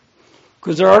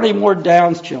because there are already more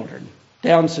Down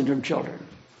syndrome children.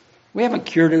 We haven't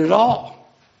cured it at all.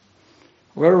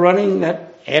 We're running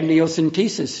that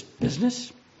amniocentesis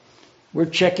business. We're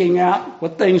checking out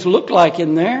what things look like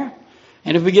in there.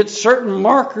 And if we get certain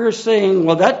markers saying,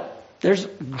 well, there's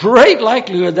great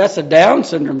likelihood that's a Down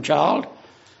syndrome child,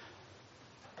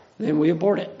 then we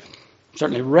abort it.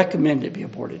 Certainly recommend it be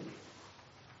aborted.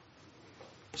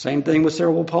 Same thing with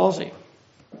cerebral palsy.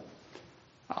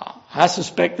 I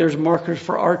suspect there's markers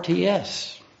for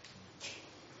RTS.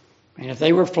 And if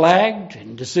they were flagged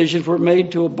and decisions were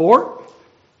made to abort,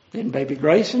 then baby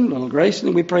little Grayson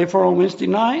that we pray for on Wednesday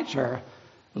nights, or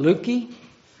Lukey,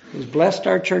 who's blessed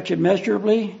our church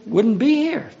immeasurably, wouldn't be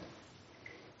here.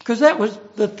 Because that was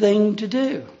the thing to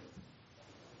do.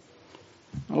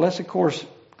 Unless, of course,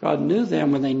 God knew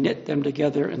them when they knit them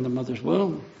together in the mother's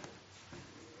womb.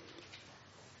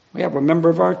 We have a member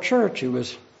of our church who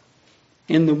was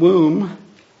in the womb,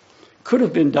 could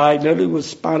have been diagnosed with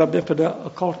spina bifida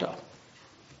occulta.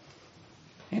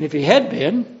 And if he had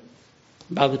been,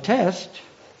 by the test,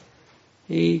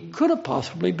 he could have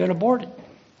possibly been aborted.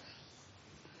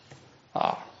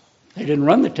 They didn't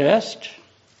run the test.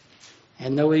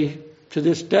 And though he, to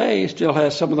this day, still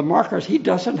has some of the markers, he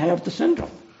doesn't have the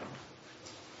syndrome.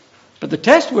 But the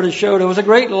test would have showed there was a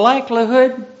great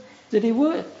likelihood that he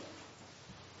would.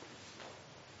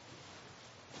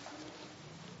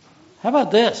 How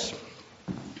about this?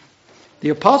 The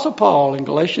Apostle Paul in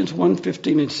Galatians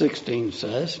 1:15 and 16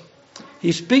 says,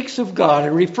 he speaks of God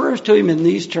and refers to him in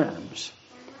these terms.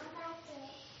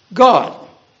 God,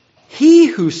 he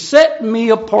who set me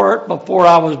apart before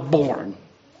I was born.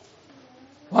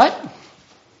 What?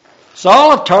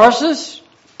 Saul of Tarsus,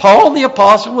 Paul the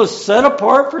Apostle, was set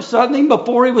apart for something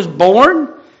before he was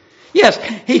born? Yes,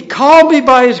 he called me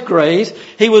by his grace.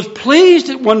 He was pleased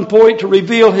at one point to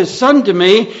reveal his Son to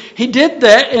me. He did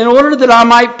that in order that I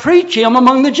might preach him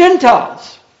among the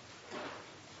Gentiles.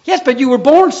 Yes, but you were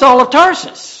born Saul of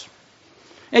Tarsus.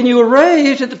 And you were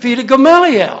raised at the feet of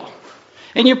Gamaliel.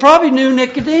 And you probably knew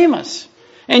Nicodemus.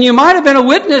 And you might have been a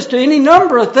witness to any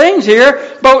number of things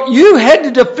here, but you had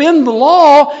to defend the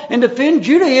law and defend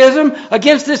Judaism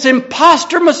against this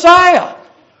imposter Messiah.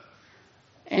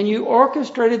 And you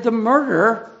orchestrated the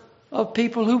murder of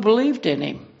people who believed in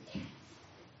him.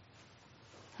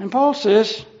 And Paul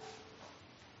says,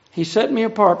 he set me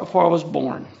apart before I was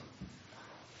born.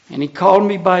 And he called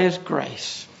me by his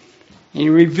grace. And he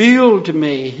revealed to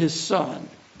me his Son.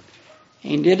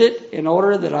 He did it in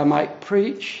order that I might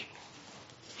preach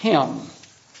him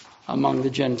among the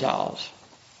Gentiles.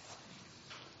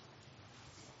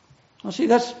 Well, see,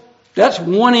 that's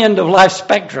one end of life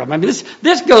spectrum. I mean,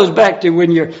 this goes back to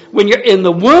when you're in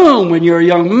the womb, when you're a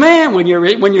young man, when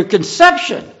you're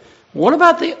conception. What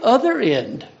about the other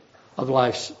end of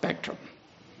life spectrum?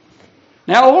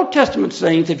 Now, Old Testament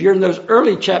saints, if you're in those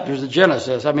early chapters of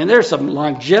Genesis, I mean, there's some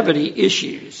longevity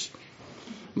issues.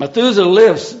 Methuselah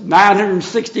lives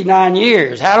 969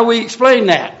 years. How do we explain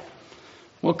that?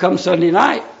 Well, come Sunday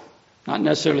night, not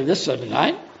necessarily this Sunday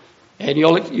night, and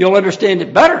you'll understand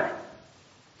it better.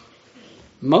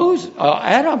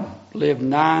 Adam lived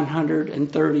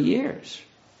 930 years.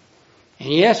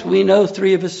 And yes, we know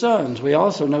 3 of his sons. We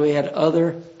also know he had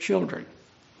other children.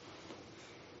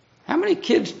 How many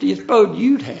kids do you suppose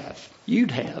you'd have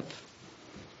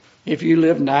if you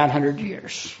lived 900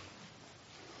 years?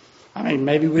 I mean,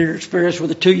 maybe with your experience with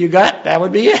the 2 you got, that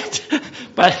would be it.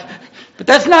 But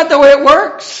that's not the way it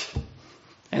works.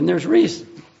 And there's reason.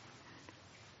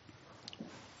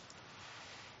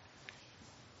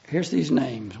 Here's these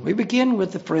names. We begin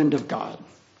with the friend of God,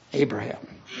 Abraham.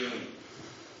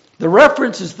 The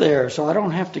reference is there, so I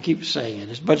don't have to keep saying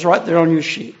it, but it's right there on your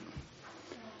sheet.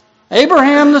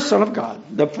 Abraham, the son of God,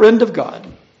 the friend of God.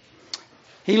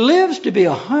 He lives to be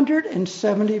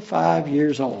 175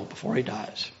 years old before he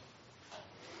dies.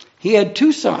 He had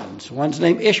 2 sons. One's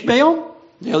named Ishmael,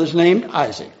 the other's named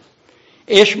Isaac.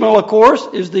 Ishmael, of course,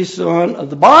 is the son of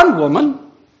the bondwoman,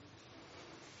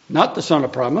 not the son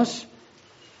of promise.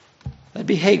 That'd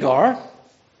be Hagar.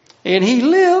 And he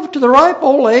lived to the ripe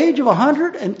old age of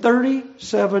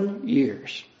 137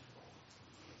 years.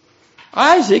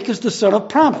 Isaac is the son of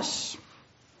promise.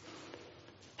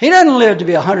 He doesn't live to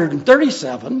be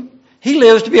 137. He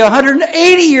lives to be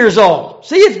 180 years old.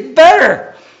 See, it's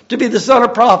better to be the son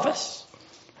of promise.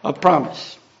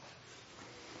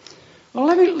 Well,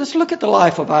 let's look at the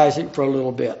life of Isaac for a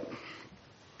little bit.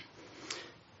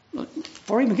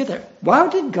 Before we even get there, why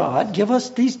did God give us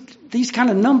these kind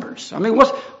of numbers? I mean,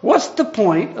 what's the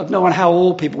point of knowing how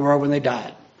old people were when they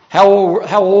died? How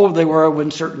old they were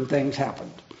when certain things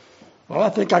happened? Well, I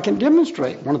think I can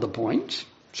demonstrate one of the points.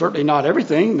 Certainly not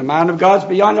everything. The mind of God's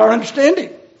beyond our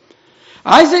understanding.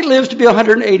 Isaac lives to be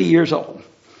 180 years old.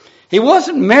 He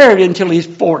wasn't married until he's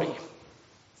 40.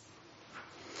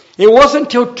 It wasn't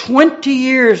until 20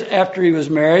 years after he was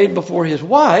married before his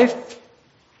wife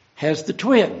has the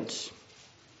twins,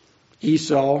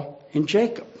 Esau and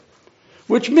Jacob.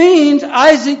 Which means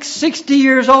Isaac's 60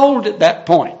 years old at that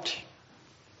point.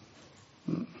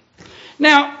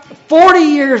 Now, 40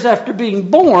 years after being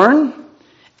born,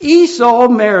 Esau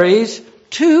marries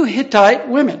 2 Hittite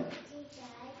women.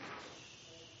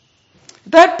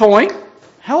 At that point,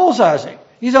 how old is Isaac?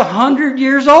 He's 100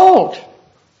 years old.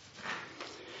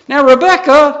 Now,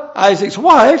 Rebekah, Isaac's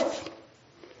wife,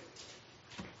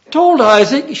 told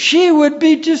Isaac she would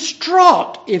be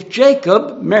distraught if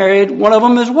Jacob married one of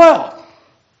them as well,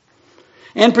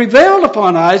 and prevailed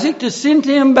upon Isaac to send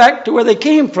him back to where they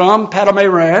came from, Padam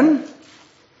Aram,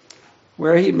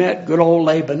 where he met good old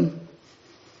Laban,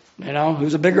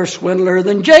 who's a bigger swindler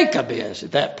than Jacob is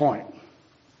at that point.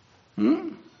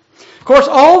 Of course,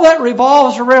 all that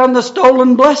revolves around the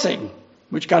stolen blessing,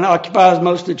 which kind of occupies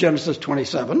most of Genesis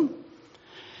 27,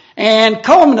 and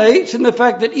culminates in the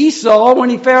fact that Esau,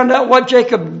 when he found out what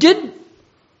Jacob did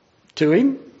to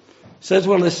him, says,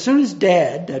 well, as soon as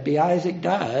Dad, that'd be Isaac,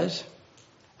 dies,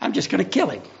 I'm just going to kill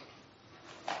him.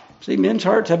 See, men's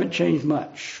hearts haven't changed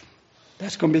much.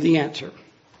 That's going to be the answer.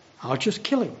 I'll just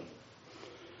kill him.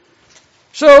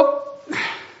 So,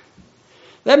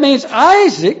 that means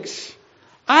Isaac's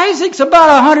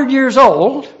about 100 years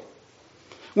old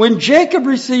when Jacob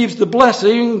receives the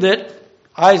blessing that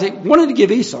Isaac wanted to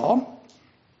give Esau.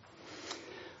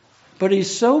 But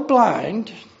he's so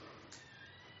blind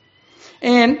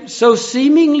and so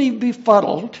seemingly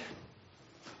befuddled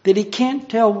that he can't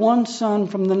tell one son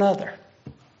from another.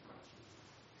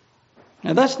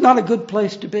 Now that's not a good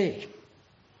place to be.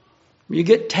 You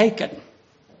get taken,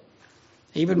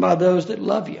 even by those that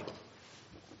love you.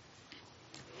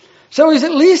 So he's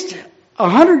at least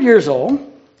 100 years old.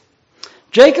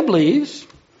 Jacob leaves,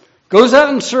 goes out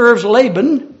and serves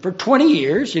Laban for 20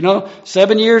 years,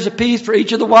 7 years apiece for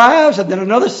each of the wives, and then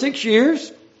another 6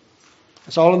 years.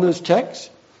 That's all in those texts.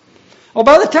 Well,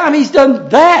 by the time he's done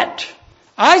that,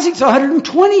 Isaac's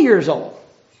 120 years old.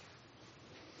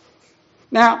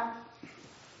 Now,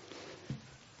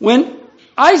 when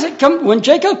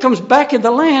Jacob comes back in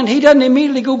the land, he doesn't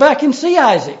immediately go back and see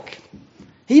Isaac.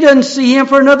 He doesn't see him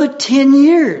for another 10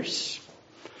 years,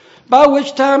 by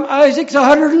which time Isaac's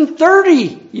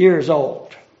 130 years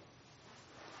old.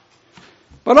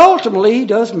 But ultimately, he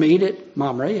does meet at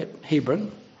Mamre, at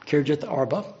Hebron, Kirjath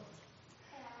Arba.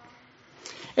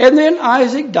 And then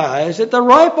Isaac dies at the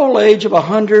ripe old age of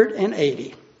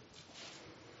 180.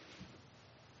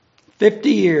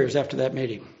 50 years after that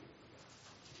meeting.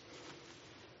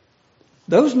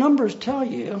 Those numbers tell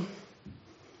you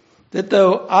that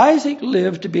though Isaac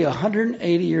lived to be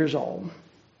 180 years old,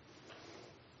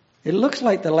 it looks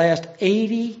like the last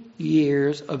 80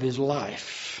 years of his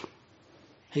life,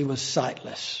 he was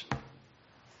sightless.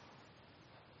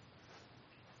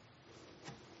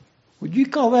 Would we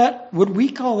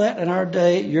call that in our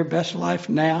day your best life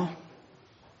now?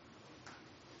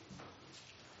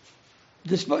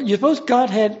 You suppose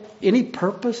God had any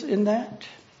purpose in that?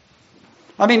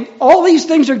 I mean, all these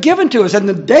things are given to us, and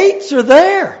the dates are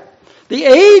there. The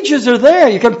ages are there.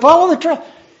 You can follow the trail.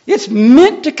 It's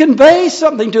meant to convey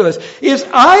something to us. Is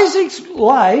Isaac's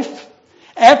life,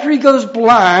 after he goes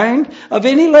blind, of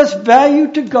any less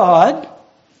value to God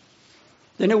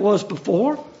than it was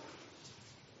before?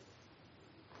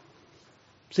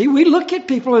 See, we look at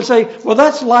people and say, well,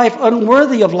 that's life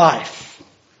unworthy of life.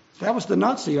 That was the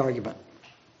Nazi argument.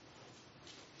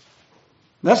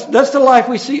 That's the life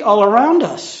we see all around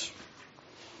us.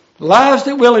 Lives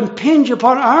that will impinge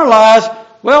upon our lives,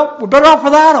 well, we're better off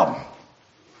without them.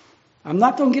 I'm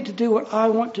not going to get to do what I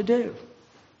want to do.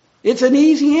 It's an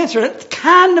easy answer. It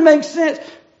kind of makes sense,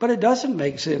 but it doesn't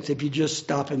make sense if you just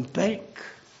stop and think.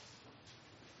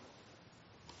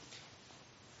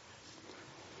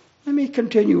 Let me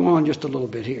continue on just a little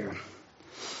bit here.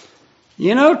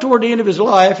 Toward the end of his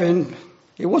life, and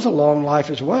it was a long life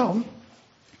as well,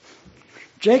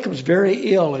 Jacob's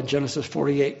very ill in Genesis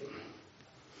 48.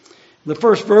 The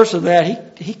first verse of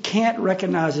that, he can't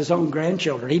recognize his own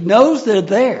grandchildren. He knows they're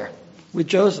there with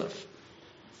Joseph.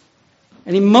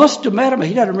 And he must have met them.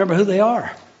 He doesn't remember who they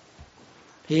are.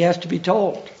 He has to be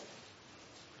told.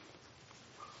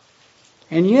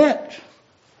 And yet,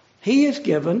 he is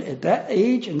given at that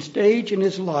age and stage in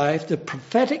his life the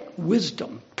prophetic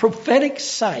wisdom, prophetic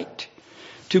sight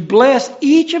to bless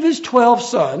each of his 12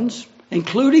 sons,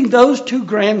 including those 2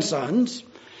 grandsons,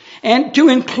 and to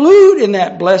include in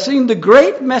that blessing the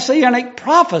great messianic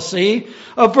prophecy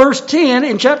of verse 10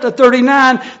 in chapter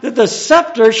 39 that the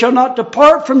scepter shall not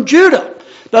depart from Judah.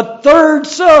 The third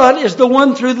son is the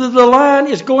one through the line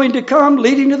is going to come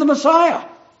leading to the Messiah.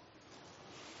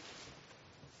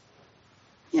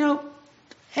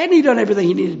 Hadn't he done everything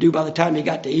he needed to do by the time he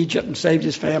got to Egypt and saved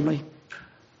his family?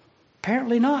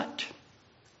 Apparently not.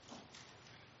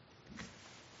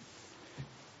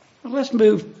 Well, let's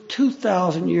move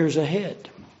 2,000 years ahead.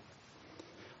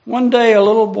 One day a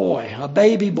little boy, a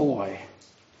baby boy,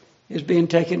 is being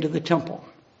taken to the temple.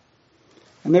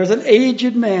 And there's an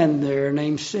aged man there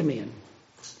named Simeon.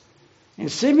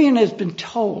 And Simeon has been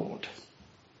told,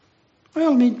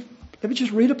 let me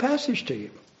just read a passage to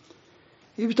you.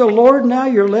 He was told, Lord, now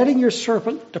you're letting your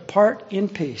servant depart in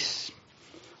peace.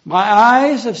 My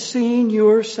eyes have seen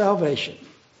your salvation.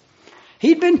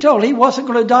 He'd been told he wasn't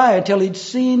going to die until he'd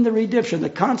seen the redemption, the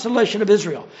consolation of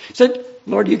Israel. He said,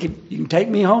 Lord, you can take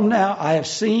me home now. I have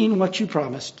seen what you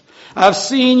promised. I've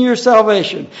seen your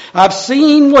salvation. I've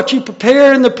seen what you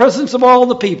prepare in the presence of all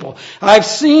the people. I've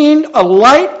seen a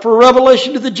light for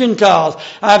revelation to the Gentiles.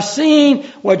 I've seen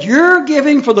what you're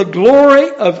giving for the glory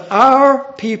of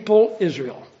our people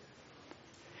Israel.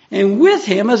 And with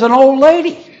him is an old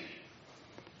lady.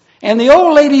 And the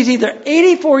old lady's either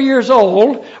 84 years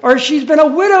old or she's been a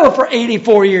widow for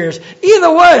 84 years.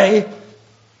 Either way,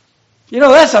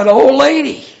 that's an old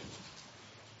lady.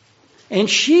 And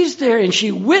she's there and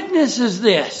she witnesses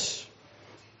this.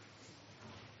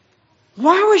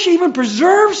 Why was she even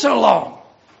preserved so long?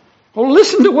 Well,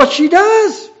 listen to what she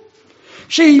does.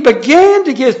 She began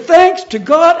to give thanks to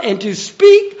God and to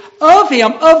speak of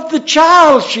him, of the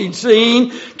child she'd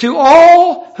seen, to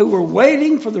all who were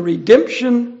waiting for the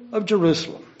redemption of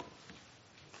Jerusalem.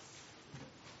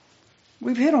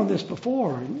 We've hit on this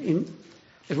before in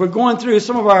as we're going through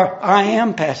some of our I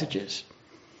am passages.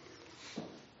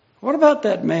 What about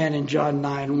that man in John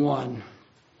 9:1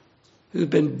 who's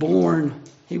been born?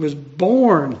 He was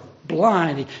born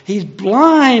blind. He's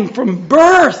blind from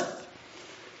birth.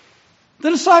 The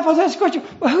disciples asked the question,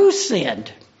 well, who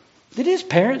sinned? Did his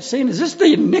parents sin? Is this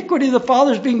the iniquity of the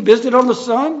fathers being visited on the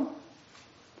son?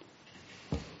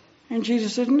 And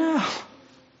Jesus said, no.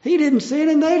 He didn't sin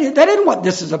and they did. That isn't what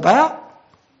this is about.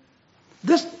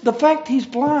 The fact he's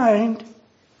blind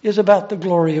is about the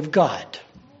glory of God.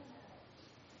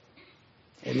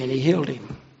 And then he healed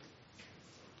him.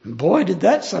 And boy, did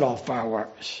that set off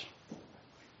fireworks.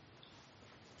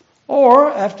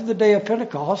 Or, after the day of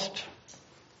Pentecost,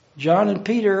 John and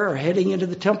Peter are heading into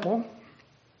the temple.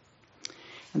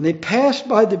 And they pass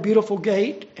by the beautiful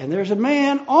gate. And there's a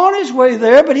man on his way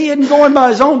there, but he isn't going by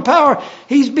his own power.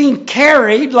 He's being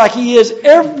carried like he is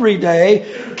every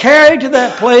day. Carried to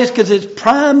that place because it's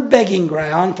prime begging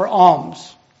ground for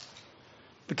alms.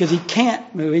 Because he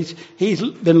can't move. He's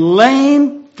been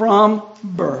lame from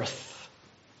birth.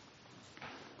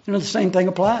 You know, the same thing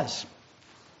applies.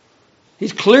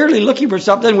 He's clearly looking for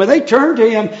something. When they turn to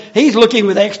him, he's looking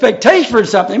with expectation for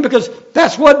something because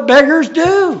that's what beggars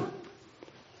do.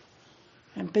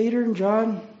 And Peter and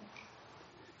John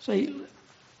say,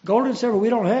 gold and silver we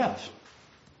don't have.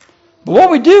 But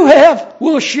what we do have,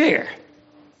 we'll share.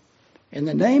 In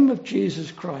the name of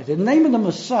Jesus Christ, in the name of the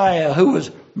Messiah who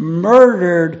was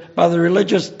murdered by the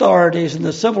religious authorities and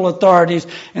the civil authorities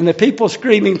and the people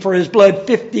screaming for his blood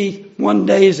 51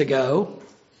 days ago,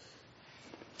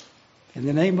 in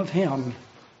the name of him,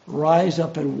 rise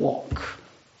up and walk.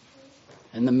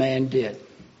 And the man did.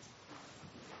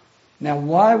 Now,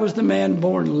 why was the man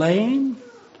born lame?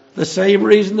 The same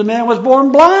reason the man was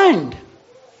born blind.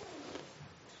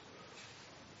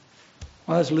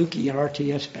 Why is Lukey an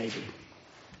RTS baby?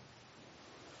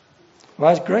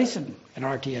 Why is Grayson an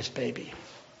RTS baby?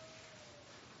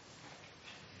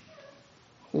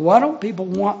 Why don't people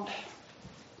want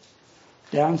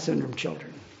Down syndrome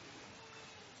children?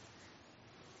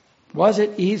 Why is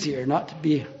it easier not to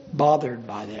be bothered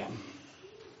by them?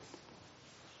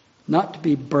 Not to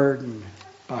be burdened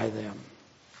by them?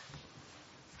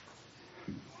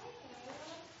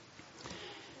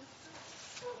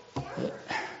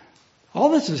 All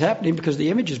this is happening because the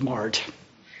image is marred.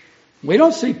 We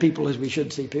don't see people as we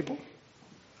should see people.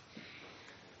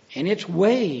 And it's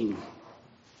weighing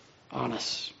on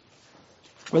us.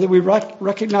 Whether we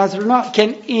recognize it or not,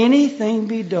 can anything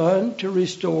be done to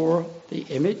restore the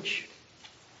image?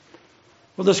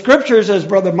 Well, the scriptures, as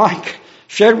Brother Mike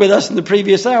shared with us in the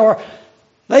previous hour,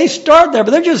 they start there,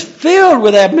 but they're just filled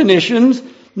with admonitions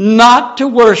not to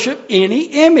worship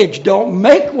any image. Don't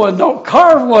make one. Don't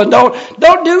carve one.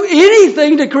 Don't do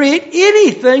anything to create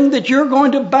anything that you're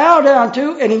going to bow down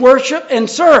to and worship and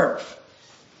serve.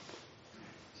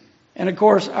 And of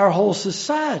course, our whole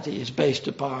society is based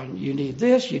upon you need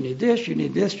this, you need this, you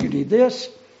need this, you need this.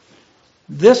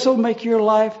 This will make your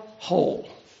life whole.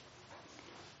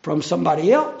 From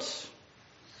somebody else,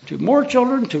 to more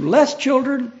children, to less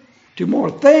children, to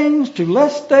more things, to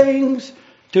less things,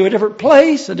 to a different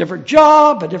place, a different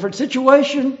job, a different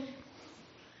situation.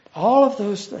 All of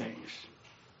those things.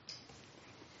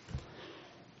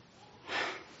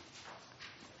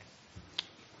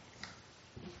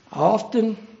 I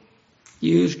often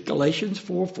use Galatians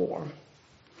 4:4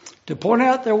 to point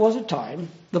out there was a time,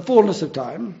 the fullness of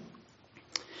time,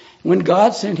 when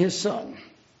God sent his Son.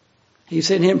 He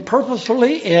sent him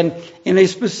purposefully and in a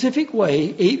specific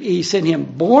way. He sent him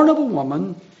born of a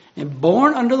woman and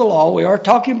born under the law. We are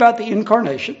talking about the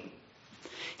incarnation.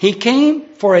 He came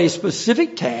for a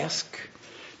specific task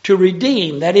to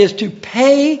redeem, that is, to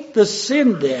pay the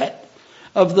sin debt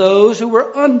of those who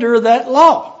were under that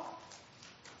law.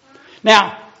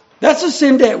 Now, that's a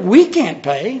sin debt we can't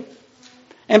pay.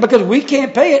 And because we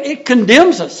can't pay it, it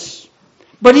condemns us.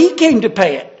 But he came to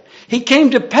pay it. He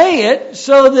came to pay it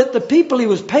so that the people he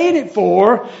was paying it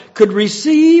for could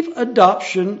receive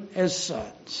adoption as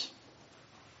sons.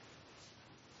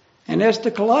 And as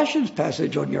the Colossians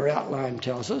passage on your outline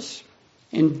tells us,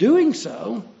 in doing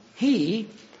so, he,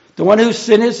 the one who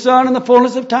sent his Son in the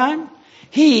fullness of time,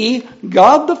 he,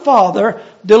 God the Father,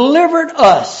 delivered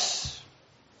us.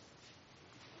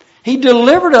 He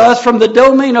delivered us from the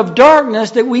domain of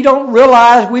darkness that we don't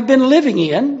realize we've been living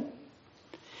in,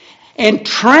 and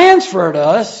transferred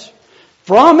us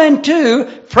transferred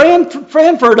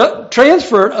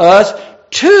us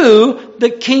to the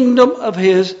kingdom of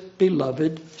his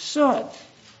beloved Son.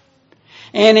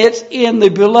 And it's in the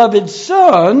beloved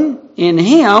Son, in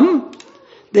him,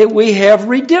 that we have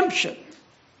redemption.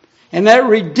 And that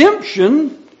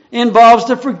redemption involves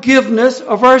the forgiveness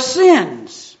of our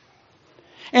sins.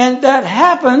 And that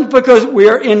happens because we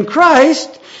are in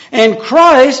Christ, and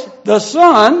Christ, the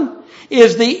Son,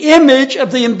 is the image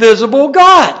of the invisible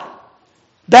God.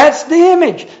 That's the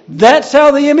image. That's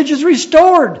how the image is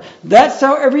restored. That's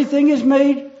how everything is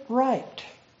made right.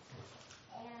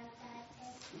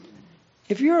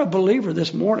 If you're a believer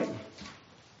this morning,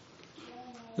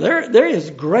 there is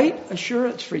great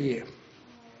assurance for you.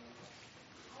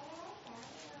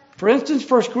 For instance,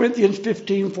 1 Corinthians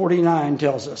 15:49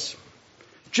 tells us,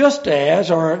 just as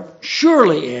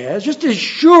surely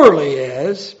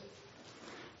as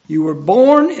you were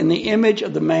born in the image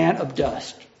of the man of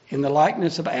dust, in the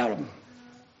likeness of Adam,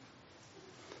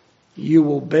 you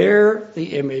will bear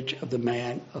the image of the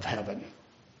man of heaven,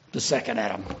 the second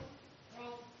Adam.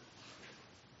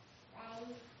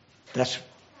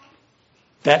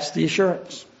 That's the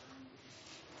assurance.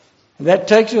 And that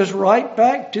takes us right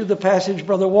back to the passage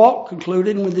Brother Walt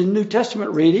concluded with the New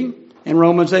Testament reading in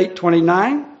Romans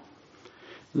 8:29.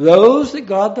 Those that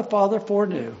God the Father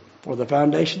foreknew for the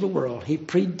foundation of the world, He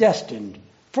predestined.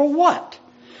 For what?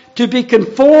 To be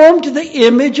conformed to the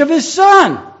image of His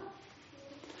Son.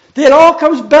 It all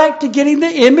comes back to getting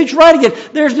the image right again.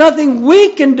 There's nothing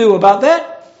we can do about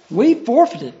that. We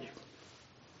forfeited.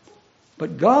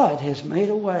 But God has made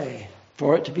a way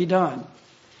for it to be done.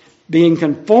 Being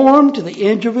conformed to the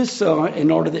image of His Son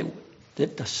in order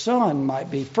that the Son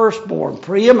might be firstborn,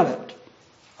 preeminent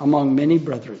among many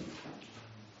brethren.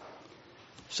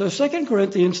 So 2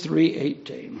 Corinthians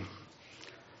 3:18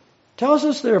 tells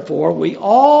us, therefore, we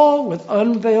all with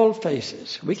unveiled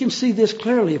faces. We can see this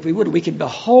clearly if we would. We can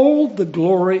behold the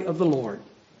glory of the Lord.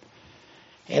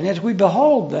 And as we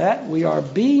behold that, we are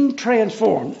being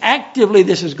transformed. Actively,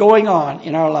 this is going on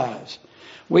in our lives.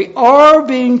 We are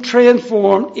being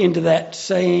transformed into that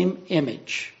same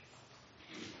image.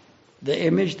 The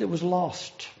image that was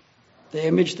lost. The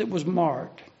image that was marred.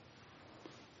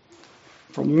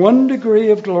 From one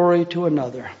degree of glory to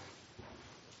another.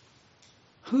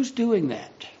 Who's doing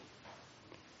that?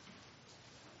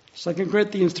 2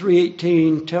 Corinthians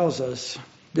 3:18 tells us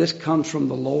this comes from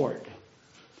the Lord,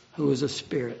 who is a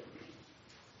Spirit.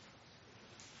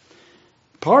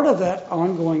 Part of that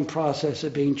ongoing process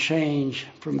of being changed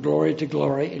from glory to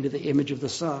glory into the image of the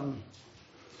Son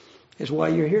is why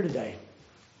you're here today.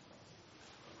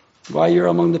 Why you're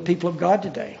among the people of God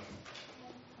today.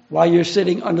 Why you're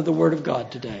sitting under the Word of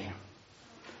God today.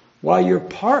 Why you're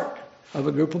part of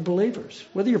a group of believers.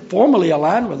 Whether you're formally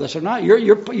aligned with us or not,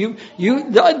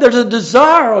 there's a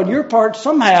desire on your part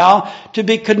somehow to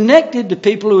be connected to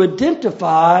people who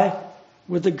identify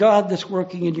with the God that's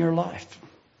working in your life.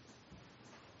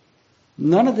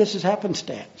 None of this is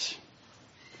happenstance.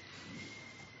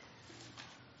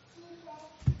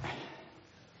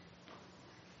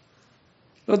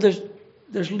 Well,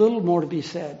 there's little more to be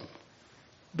said,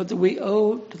 but that we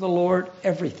owe to the Lord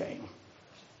everything.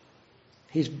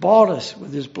 He's bought us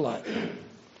with His blood.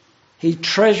 He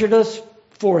treasured us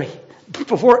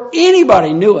before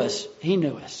anybody knew us. He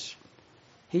knew us.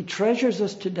 He treasures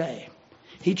us today.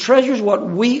 He treasures what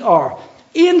we are.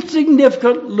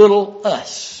 Insignificant little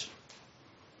us.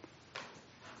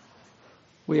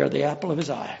 We are the apple of His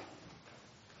eye.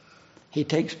 He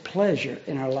takes pleasure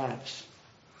in our lives.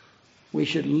 We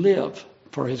should live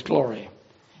for His glory.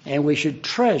 And we should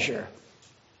treasure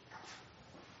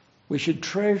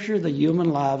the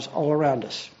human lives all around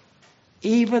us.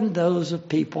 Even those of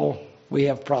people we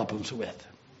have problems with.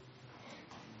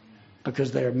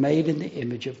 Because they are made in the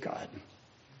image of God.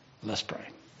 Let's pray.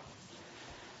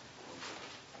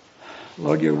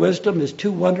 Lord, your wisdom is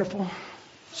too wonderful.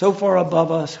 So far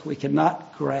above us, we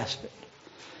cannot grasp it.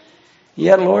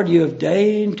 Yet, Lord, you have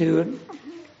deigned to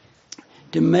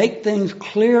make things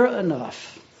clear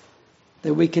enough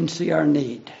that we can see our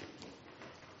need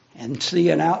and see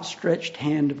an outstretched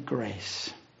hand of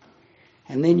grace.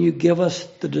 And then you give us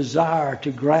the desire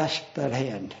to grasp that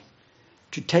hand,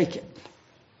 to take it.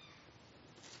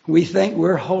 We think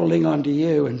we're holding on to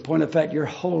you, and in point of fact, you're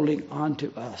holding on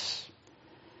to us.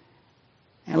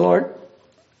 And Lord,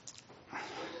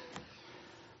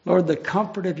 the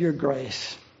comfort of your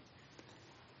grace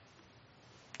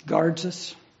guards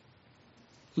us,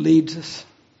 leads us,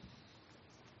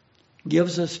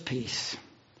 gives us peace,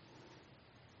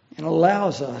 and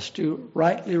allows us to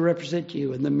rightly represent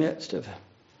you in the midst of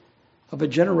a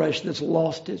generation that's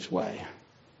lost its way.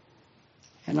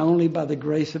 And only by the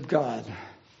grace of God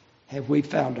have we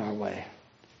found our way.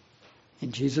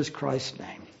 In Jesus Christ's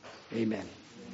name, amen.